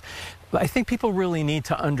bills. I think people really need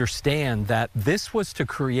to understand that this was to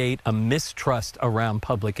create a mistrust around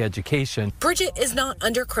public education. Bridget is not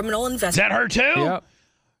under criminal Is investigation. that her too? Yep.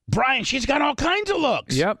 Brian, she's got all kinds of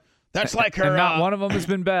looks. Yep. That's like her. And not one of them has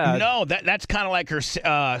been bad. No, that's kind of like her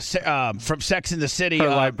from Sex and the City. Her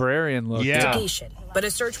librarian look. Yeah. But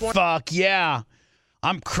a search warrant. Fuck yeah.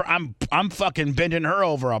 I'm fucking bending her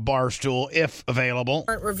over a bar stool if available.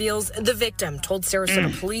 Reveals the victim told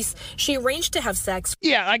Sarasota police she arranged to have sex.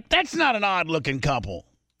 Yeah, like that's not an odd looking couple.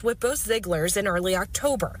 With both Zieglers in early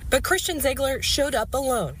October. But Christian Ziegler showed up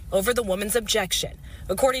alone over the woman's objection.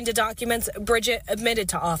 According to documents, Bridget admitted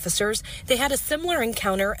to officers they had a similar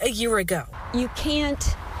encounter a year ago. You can't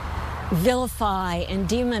vilify and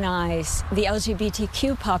demonize the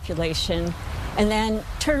LGBTQ population and then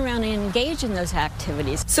turn around and engage in those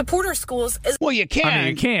activities. Supporter schools is... Well, you can. I mean,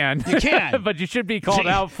 you can. You can. But you should be called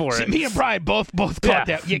out for it. Me and Brian both caught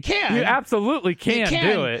that. You can. You absolutely can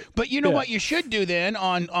do it. But you know what you should do then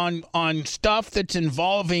on stuff that's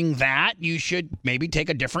involving that, you should maybe take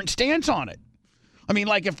a different stance on it. I mean,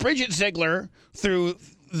 like if Bridget Ziegler, through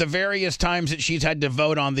the various times that she's had to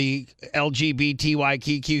vote on the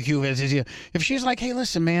LGBTQQ, if she's like, hey,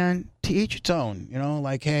 listen, man, to each its own,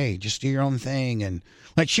 like, hey, just do your own thing. And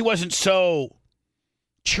like she wasn't so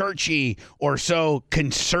churchy or so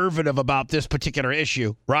conservative about this particular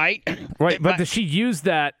issue, right? Right, but does she use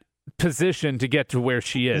that position to get to where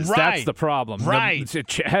she is? Right. That's the problem. Right. The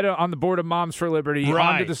head on the board of Moms for Liberty,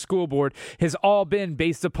 onto the school board, has all been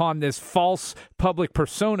based upon this false public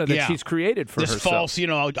persona that she's created for herself. This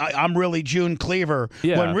false, I'm really June Cleaver,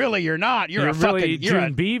 when really you're not. You're a really fucking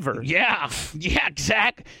June Beaver. Yeah,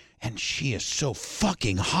 exact. And she is so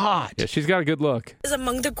fucking hot. Yeah, she's got a good look. Is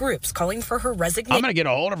among the groups calling for her resignation. I'm going to get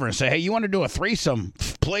a hold of her and say, hey, you want to do a threesome?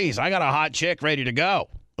 Please, I got a hot chick ready to go.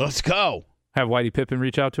 Let's go. Have Whitey Pippin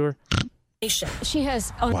reach out to her? She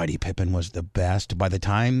has. Whitey Pippin was the best. By the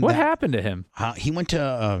time what happened to him? He went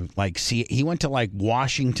to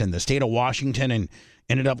Washington, the state of Washington, and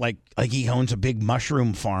ended up like he owns a big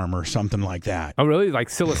mushroom farm or something like that. Oh, really? Like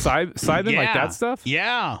psilocybin, like that stuff?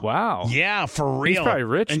 Yeah. Wow. Yeah, for real. He's probably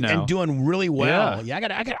rich now and doing really well. Yeah, I'm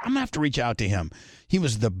gonna have to reach out to him. He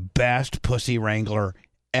was the best pussy wrangler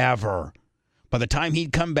ever. By the time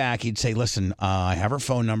he'd come back, he'd say, "Listen, I have her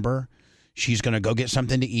phone number. She's going to go get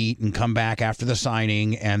something to eat and come back after the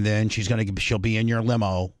signing, and then she'll be in your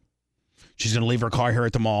limo. She's going to leave her car here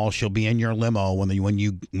at the mall. She'll be in your limo when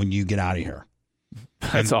you get out of here."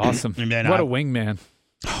 That's awesome. What a wingman.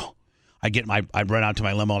 I'd run out to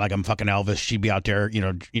my limo like I'm fucking Elvis. She'd be out there,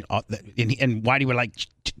 and Whitey would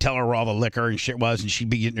tell her where all the liquor and shit was, and she'd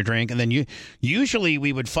be getting a drink, and then usually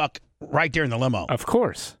we would fuck right there in the limo. Of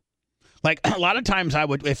course. Like a lot of times I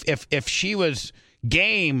would, if she was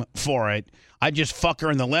game for it, I'd just fuck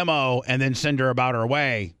her in the limo and then send her about her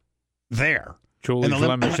way there. Julie's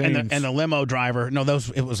limousines. And the limo driver,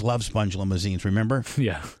 it was Love Sponge limousines, remember?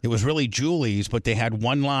 Yeah. It was really Julie's, but they had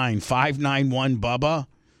one line, 591 Bubba,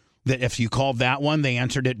 that if you called that one, they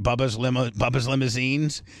answered it Bubba's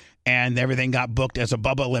Limousines, and everything got booked as a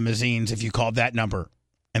Bubba Limousines if you called that number.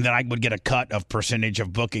 And then I would get a cut of percentage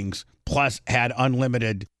of bookings, plus had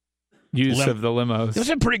unlimited use of the limos. It was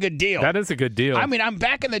a pretty good deal. That is a good deal. I mean, I'm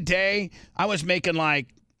back in the day, I was making like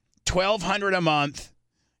 $1,200 a month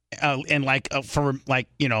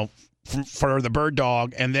for the bird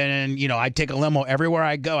dog, and then I'd take a limo everywhere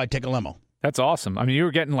I go. I'd take a limo. That's awesome. I mean, you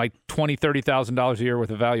were getting like $20,000-$30,000 a year worth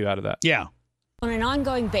of value out of that. Yeah. On an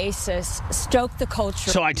ongoing basis, stoke the culture.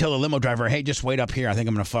 So I tell the limo driver, hey, just wait up here. I think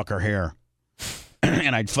I'm going to fuck her here.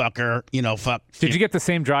 And I'd fuck her, fuck. Did you get the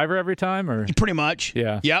same driver every time, or? Pretty much.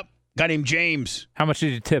 Yeah. Yep. Guy named James. How much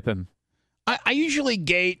did you tip him? I usually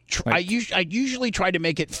I usually try to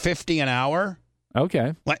make it $50 an hour.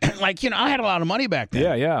 Okay. I had a lot of money back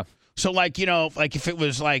then. Yeah. So if it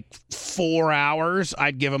was like 4 hours,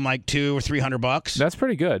 I'd give him like $200 or $300. That's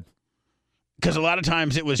pretty good. Because a lot of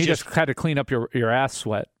times it was he just had to clean up your ass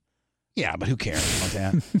sweat. Yeah, but who cares about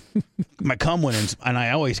that? My cum went in, and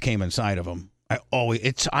I always came inside of him. I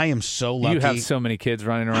am so lucky. You have so many kids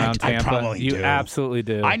running around Tampa. I probably do. You absolutely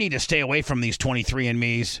do. I need to stay away from these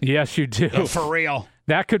 23andMe's. Yes, you do. For real.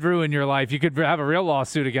 That could ruin your life. You could have a real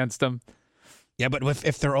lawsuit against them. Yeah, but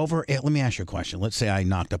if they're over, let me ask you a question. Let's say I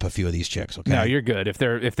knocked up a few of these chicks. Okay. No, you're good. If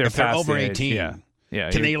they're past over the 18, age, yeah.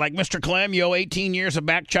 Can they Mr. Clem? You owe 18 years of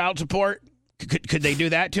back child support. Could they do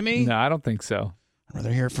that to me? No, I don't think so. I'd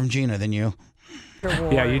rather hear it from Gina than you.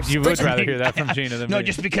 Yeah, you would rather hear that from Gina than me. No,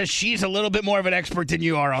 just because she's a little bit more of an expert than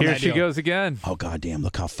you are on Here that she deal. goes again. Oh, goddamn,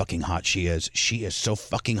 look how fucking hot she is. She is so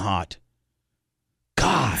fucking hot.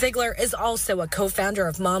 God. Ziegler is also a co-founder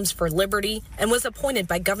of Moms for Liberty and was appointed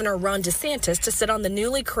by Governor Ron DeSantis to sit on the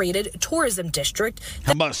newly created tourism district.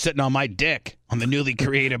 How about sitting on my dick on the newly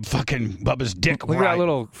created fucking Bubba's dick? Look at that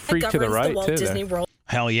little freak to the right, Walt too. Disney World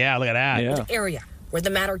Hell yeah, look at that. area where the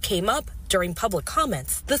matter came up during public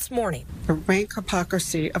comments this morning. The rank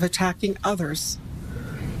hypocrisy of attacking others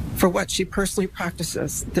for what she personally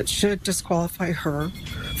practices that should disqualify her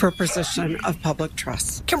for a position of public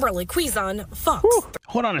trust. Kimberly Quizon, Fox.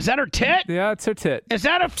 Hold on, is that her tit? Yeah, it's her tit. Is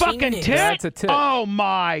that a fucking tit? Yeah, it's a tit. Oh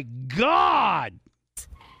my God.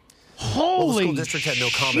 Holy the school district had no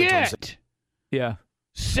comment on shit. Yeah.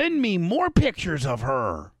 Send me more pictures of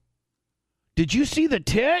her. Did you see the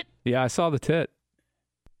tit? Yeah, I saw the tit.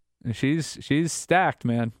 And she's stacked,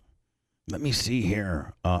 man. Let me see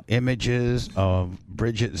here. Images of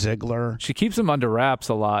Bridget Ziegler. She keeps them under wraps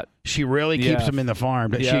a lot. She really keeps them in the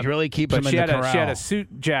farm. She really keeps them in the corral. She had a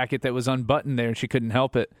suit jacket that was unbuttoned there, and she couldn't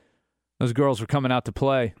help it. Those girls were coming out to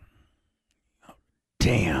play.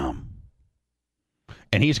 Damn.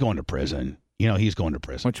 And he's going to prison. You know, he's going to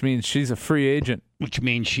prison. Which means she's a free agent. Which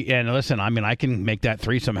means and listen, I mean, I can make that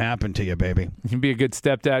threesome happen to you, baby. You can be a good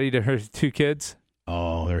stepdaddy to her 2 kids.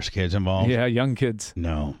 Oh, there's kids involved? Yeah, young kids.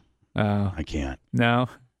 No. I can't. No?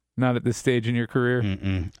 Not at this stage in your career?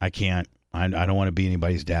 I can't. I don't want to be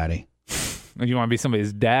anybody's daddy. You want to be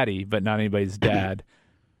somebody's daddy, but not anybody's dad.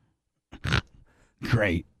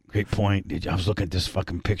 Great point. I was looking at this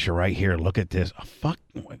fucking picture right here. Look at this. Oh, fuck.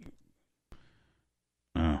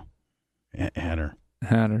 Oh. Had her.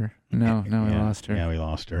 No, we lost her. Yeah, we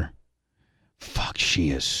lost her. Fuck,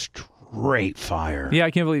 she is straight fire. Yeah,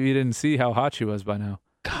 I can't believe you didn't see how hot she was by now.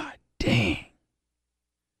 God dang.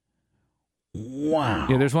 Wow.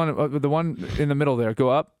 Yeah, there's one, the one in the middle there. Go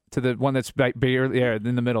up to the one that's barely,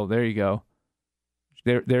 in the middle. There you go.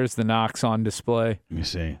 There's the Knox on display. Let me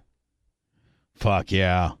see. Fuck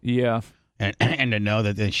yeah. Yeah. And to know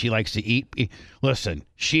that she likes to eat. Listen,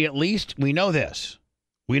 she at least, we know this.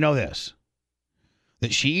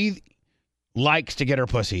 That she likes to get her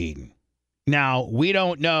pussy eaten. Now, we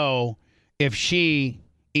don't know if she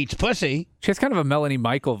eats pussy. She has kind of a Melanie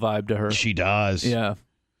Michael vibe to her. She does. Yeah.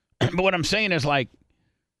 But what I'm saying is, like,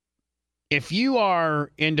 if you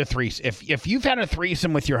are into threesome, if you've had a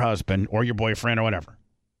threesome with your husband or your boyfriend or whatever,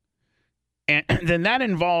 and then that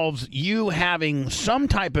involves you having some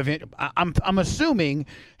type of, I'm assuming,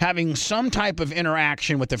 having some type of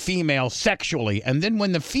interaction with the female sexually. And then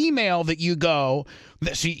when the female that you go,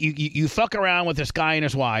 so you fuck around with this guy and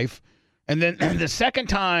his wife, and then the second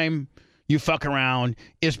time you fuck around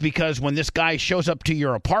is because when this guy shows up to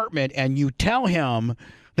your apartment and you tell him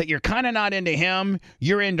that you're kind of not into him,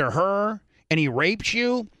 you're into her, and he rapes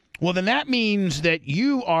you, well, then that means that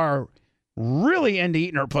you are really into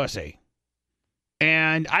eating her pussy.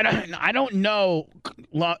 And I don't know,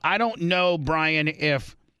 Brian,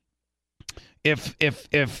 if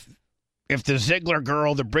the Ziegler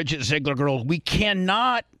girl, the Bridget Ziegler girl, we can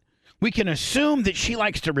assume that she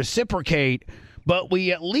likes to reciprocate, but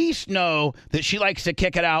we at least know that she likes to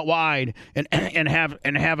kick it out wide and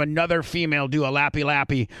have another female do a lappy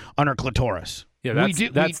lappy on her clitoris. Yeah,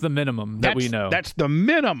 that's the minimum that we know. That's the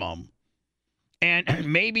minimum. And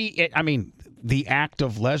maybe the act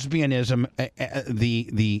of lesbianism,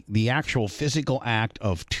 the actual physical act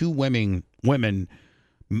of two women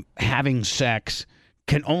having sex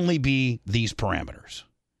can only be these parameters: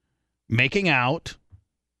 making out,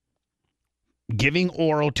 giving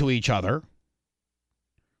oral to each other,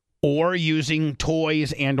 or using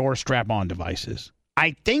toys and or strap-on devices.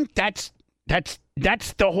 I think that's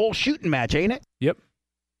the whole shooting match, ain't it? Yep.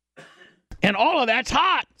 And all of that's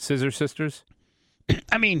hot. Scissor Sisters.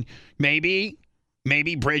 I mean, maybe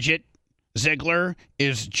Bridget Ziegler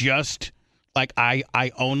is just like, I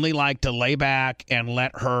only like to lay back and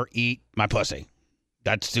let her eat my pussy.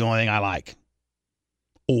 That's the only thing I like.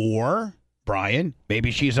 Or, Brian,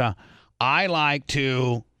 maybe she's I like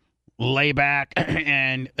to lay back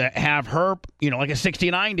and have her, like a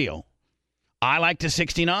 69 deal. I like to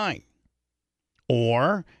 69.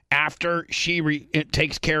 Or after she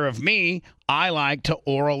takes care of me, I like to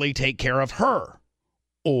orally take care of her.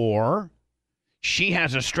 Or she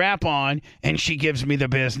has a strap on and she gives me the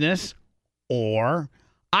business. Or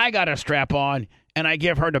I got a strap on and I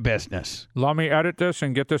give her the business. Let me edit this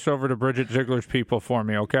and get this over to Bridget Ziegler's people for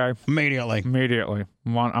me, okay? Immediately.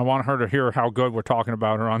 I want her to hear how good we're talking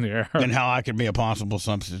about her on the air. And how I could be a possible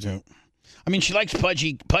substitute. I mean, she likes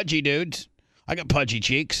pudgy dudes. I got pudgy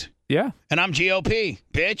cheeks. Yeah. And I'm GOP,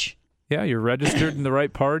 bitch. Yeah, you're registered in the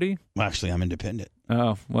right party. Well, actually, I'm independent.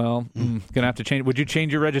 Oh, well, gonna have to change. Would you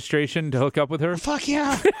change your registration to hook up with her? Fuck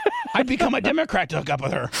yeah. I'd become a Democrat to hook up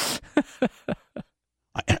with her.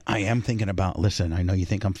 I am thinking about, listen, I know you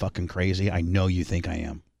think I'm fucking crazy. I know you think I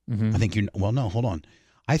am. Mm-hmm. I think you, well, no, hold on.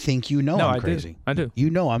 I think you know I'm crazy. I do. You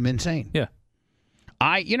know I'm insane. Yeah.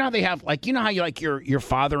 You know how they have, like, you know how you, like, your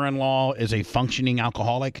father-in-law is a functioning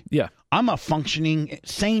alcoholic? Yeah. I'm a functioning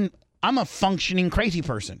crazy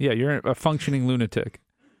person. Yeah, you're a functioning lunatic.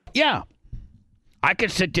 Yeah. I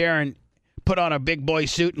could sit there and put on a big boy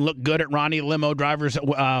suit and look good at Ronnie the limo driver's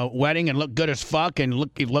wedding and look good as fuck and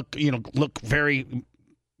look very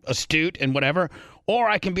astute and whatever, or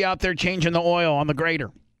I can be out there changing the oil on the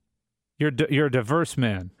grader. You're a diverse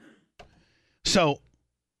man. So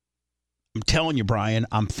I'm telling you, Brian,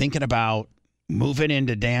 I'm thinking about moving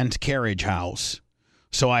into Dan's carriage house,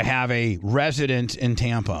 so I have a residence in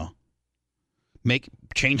Tampa,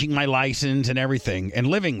 changing my license and everything, and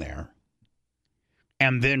living there.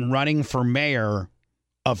 And then running for mayor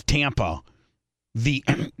of Tampa,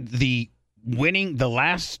 the winning the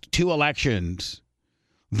last two elections,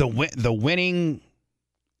 the winning,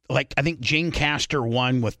 like, I think Jane Castor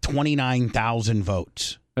won with 29,000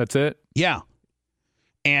 votes. That's it. Yeah,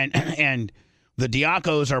 and the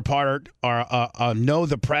Diacos know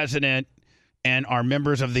the president and are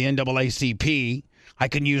members of the NAACP. I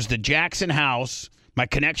can use the Jackson House, my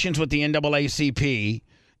connections with the NAACP.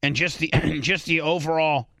 And just the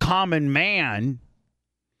overall common man,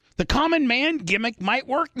 the common man gimmick might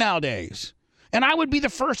work nowadays. And I would be the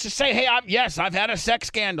first to say, hey, I've had a sex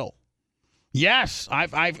scandal. Yes,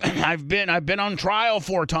 I've been on trial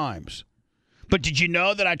 4 times. But did you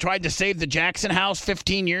know that I tried to save the Jackson House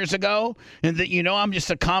 15 years ago, and that I'm just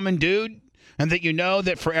a common dude, and that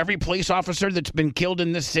that for every police officer that's been killed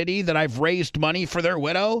in this city that I've raised money for their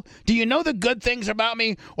widow? Do you know the good things about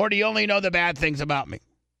me, or do you only know the bad things about me?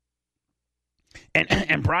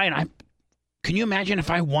 And Brian, can you imagine if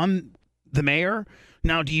I won the mayor?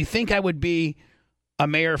 Now, do you think I would be a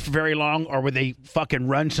mayor for very long, or would they fucking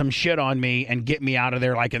run some shit on me and get me out of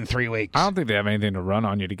there like in 3 weeks? I don't think they have anything to run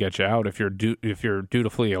on you to get you out if you're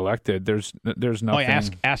dutifully elected. There's nothing.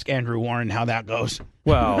 Oh, ask Andrew Warren how that goes.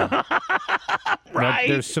 Well, right.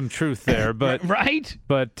 There's some truth there, but right.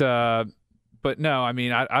 But no, I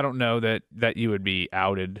mean, I don't know that you would be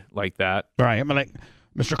outed like that. Right. I'm like,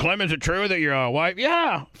 Mr. Clem, is it true that you're a wife?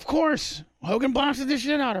 Yeah, of course. Hogan blasted the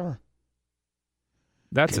shit out of her.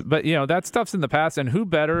 But that stuff's in the past, and who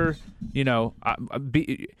better, when you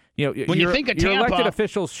think of Tampa, your elected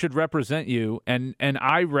officials should represent you, and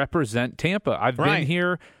I represent Tampa. I've been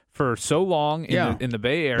here for so long in the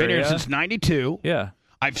Bay Area. Been here since '92. Yeah,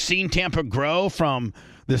 I've seen Tampa grow from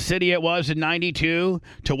the city it was in '92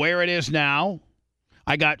 to where it is now.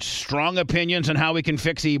 I got strong opinions on how we can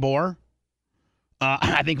fix Ybor.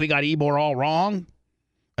 I think we got Ybor all wrong.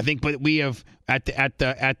 I think, but we have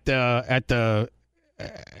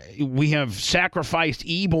we have sacrificed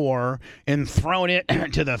Ybor and thrown it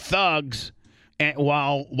to the thugs, and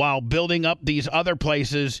while building up these other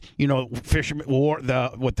places, Fisherman's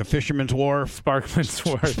Wharf, Sparkman's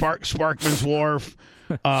Wharf.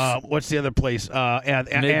 What's the other place?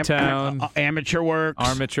 Midtown, Amateur Works,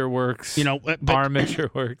 Armature Works. Armature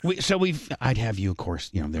Works. I'd have you, of course.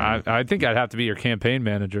 I think I'd have to be your campaign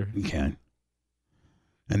manager. You can.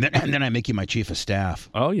 And then I make you my chief of staff.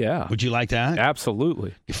 Oh yeah. Would you like that?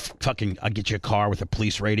 Absolutely. I'll get you a car with a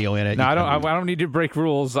police radio in it. No, I don't need to break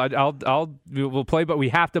rules. We'll play, but we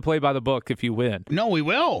have to play by the book if you win. No, we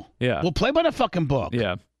will. Yeah. We'll play by the fucking book.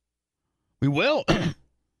 Yeah. We will.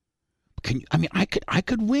 I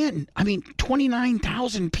could win.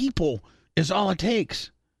 29,000 people is all it takes.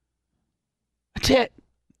 That's it.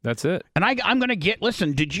 That's it. And I'm going to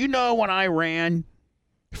listen, did you know when I ran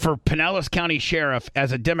for Pinellas County Sheriff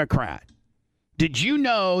as a Democrat, did you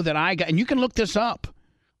know that and you can look this up,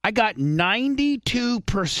 I got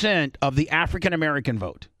 92% of the African-American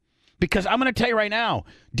vote. Because I'm going to tell you right now,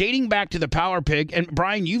 dating back to the Power Pig, and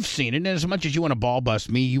Brian, you've seen it, and as much as you want to ball bust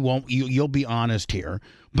me, you'll be honest here,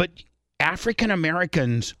 but African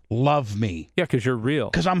Americans love me. Yeah, because you're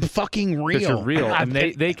real. Because I'm fucking real. Because you're real, and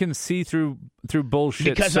they can see through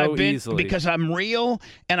bullshit easily. Because I'm real,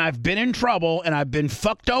 and I've been in trouble, and I've been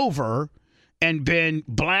fucked over, and been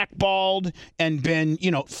blackballed, and been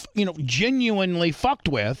genuinely fucked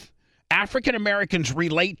with. African Americans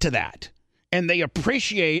relate to that, and they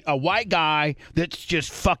appreciate a white guy that's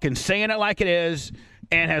just fucking saying it like it is,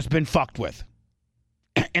 and has been fucked with.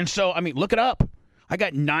 And so, look it up. I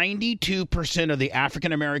got 92% of the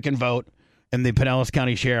African-American vote in the Pinellas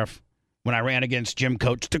County Sheriff when I ran against Jim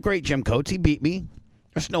Coates. The great Jim Coates. He beat me.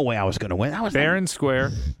 There's no way I was going to win. I was fair and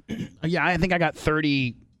square. Yeah, I think I got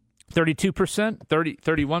 32%, 31%.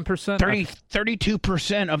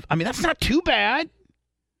 32% of, I mean, that's not too bad.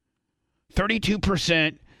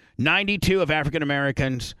 32%, 92 of African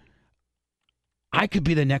Americans. I could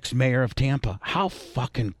be the next mayor of Tampa. How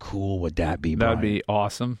fucking cool would that be, Brian? That'd be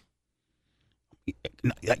awesome.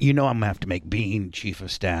 You know I'm going to have to make Bean chief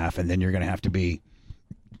of staff, and then you're going to have to be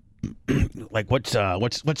like, what's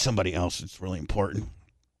somebody else that's really important?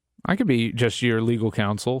 I could be just your legal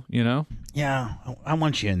counsel, you know? Yeah, I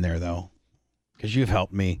want you in there, though, because you've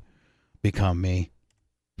helped me become me.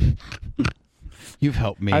 You've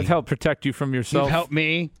helped me. I've helped protect you from yourself. You've helped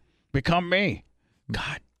me become me.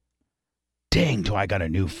 God dang, do I got a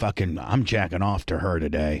new fucking... I'm jacking off to her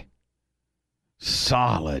today.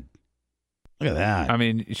 Solid. Look at that. I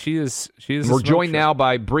mean, she is. We're joined now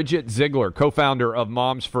by Bridget Ziegler, co-founder of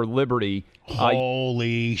Moms for Liberty.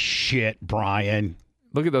 Holy shit, Brian.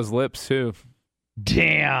 Look at those lips, too.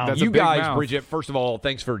 Damn. That's you a big guys, mouth. Bridget, first of all,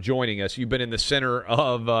 thanks for joining us. You've been in the center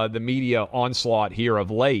of the media onslaught here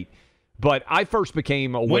of late. But I first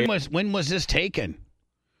became aware... When was this taken?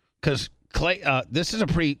 Because Clay, this is a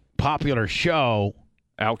pretty popular show.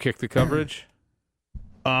 Outkick the coverage?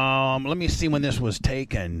 Let me see when this was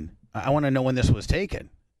taken. I want to know when this was taken.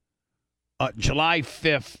 July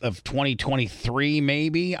 5th of 2023,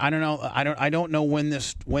 maybe. I don't know. I don't know when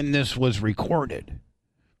this was recorded,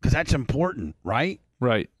 because that's important, right?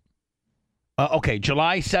 Right. Okay,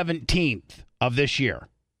 July 17th of this year.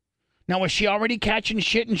 Now, was she already catching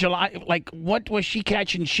shit in July? Like, what was she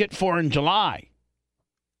catching shit for in July?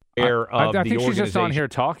 I think she's just on here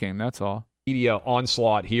talking. That's all. Media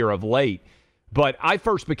onslaught here of late. But I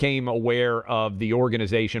first became aware of the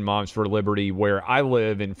organization Moms for Liberty where I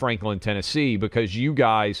live in Franklin, Tennessee, because you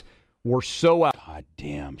guys were so God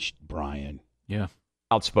damn, Brian. Yeah.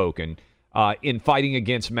 Outspoken in fighting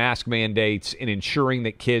against mask mandates and ensuring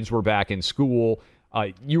that kids were back in school.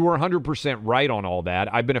 You were 100% right on all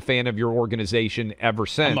that. I've been a fan of your organization ever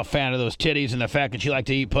since. I'm a fan of those titties and the fact that you like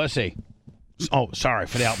to eat pussy. Oh, sorry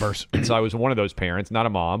for the outburst. So I was one of those parents, not a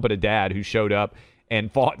mom, but a dad who showed up and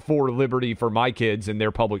fought for liberty for my kids in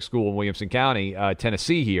their public school in Williamson County,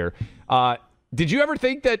 Tennessee here. Did you ever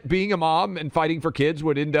think that being a mom and fighting for kids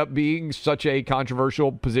would end up being such a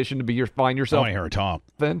controversial position to find yourself? I want to hear her talk.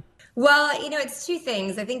 Then? Well, it's two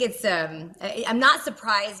things. I think it's I'm not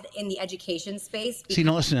surprised in the education space. See,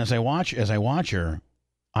 now listen, as I watch her,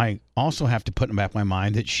 I also have to put in the back of my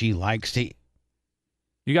mind that she likes to...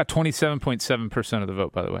 You got 27.7% of the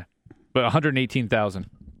vote, by the way, but 118,000.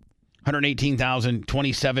 118,000,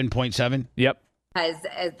 27.7? Yep. As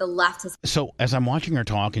the left has... So as I'm watching her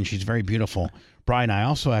talk, and she's very beautiful, Brian, I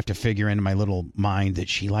also have to figure into my little mind that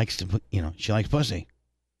she likes to put, she likes pussy.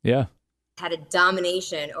 Yeah. Had a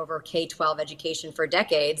domination over K-12 education for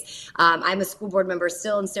decades. I'm a school board member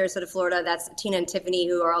still in Sarasota, Florida. That's Tina and Tiffany,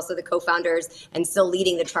 who are also the co-founders and still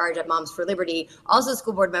leading the charge at Moms for Liberty, also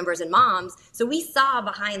school board members and moms. So we saw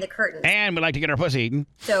behind the curtains. And we like to get our pussy eaten.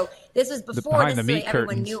 So this was before necessarily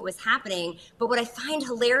everyone knew it was happening. But what I find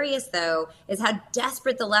hilarious, though, is how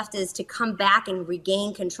desperate the left is to come back and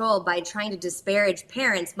regain control by trying to disparage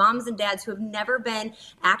parents, moms and dads who have never been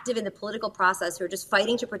active in the political process, who are just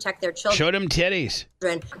fighting to protect their children. Show them titties.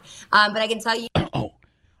 But I can tell you. Oh,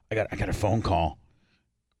 I got a phone call.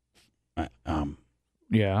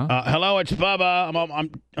 Yeah. Hello, it's Bubba.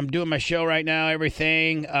 I'm doing my show right now.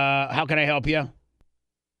 Everything. How can I help you?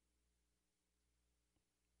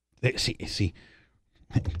 See.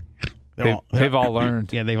 They've all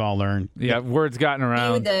learned. Yeah, they've all learned. Yeah, word's gotten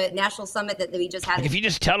around. The national summit that we just had. Like if you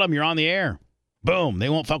just tell them you're on the air, boom, they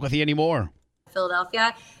won't fuck with you anymore.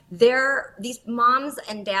 Philadelphia, these moms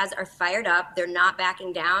and dads are fired up. They're not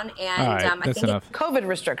backing down, and right, I think enough. COVID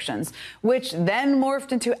restrictions, which then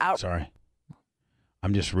morphed into Sorry,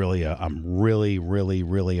 I'm just really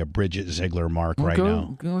a Bridget Ziegler mark right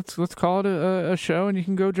now. Let's call it a show, and you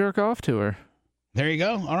can go jerk off to her. There you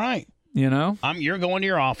go. All right. You're going to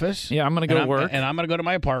your office. Yeah, I'm going to go work, and I'm going to go to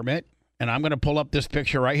my apartment, and I'm going to pull up this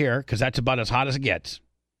picture right here because that's about as hot as it gets.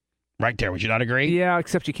 Right there. Would you not agree? Yeah,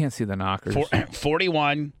 except you can't see the knockers.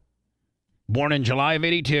 41, born in July of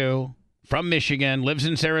 82, from Michigan, lives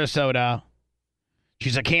in Sarasota.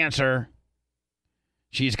 She's a Cancer.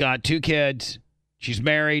 She's got 2 kids. She's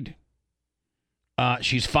married.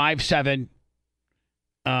 She's 5'7",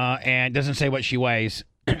 and doesn't say what she weighs.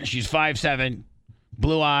 She's 5'7",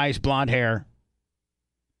 blue eyes, blonde hair,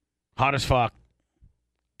 hot as fuck.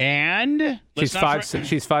 And she's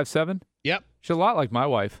 5'7"? Yep. She's a lot like my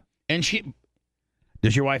wife. And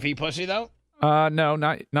does your wife eat pussy though? No,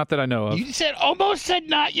 not that I know of. You said almost said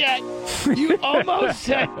not yet. You almost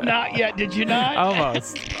said not yet. Did you not?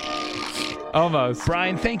 Almost.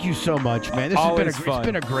 Brian, thank you so much, man. This Always has been fun. It's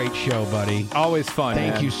been a great show, buddy. Always fun.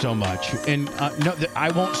 Thank you so much. And no,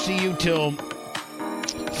 I won't see you till.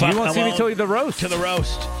 You won't see me till the roast. To the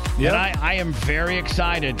roast. Yep. And I am very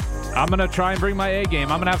excited. I'm gonna try and bring my A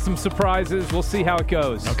game. I'm gonna have some surprises. We'll see how it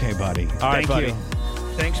goes. Okay, buddy. All right, buddy. You.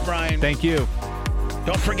 Thanks, Brian. Thank you.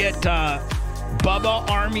 Don't forget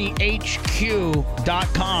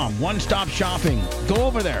BubbaArmyHQ.com. One-stop shopping. Go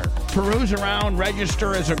over there. Peruse around.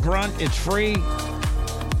 Register as a grunt. It's free.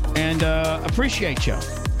 And appreciate you.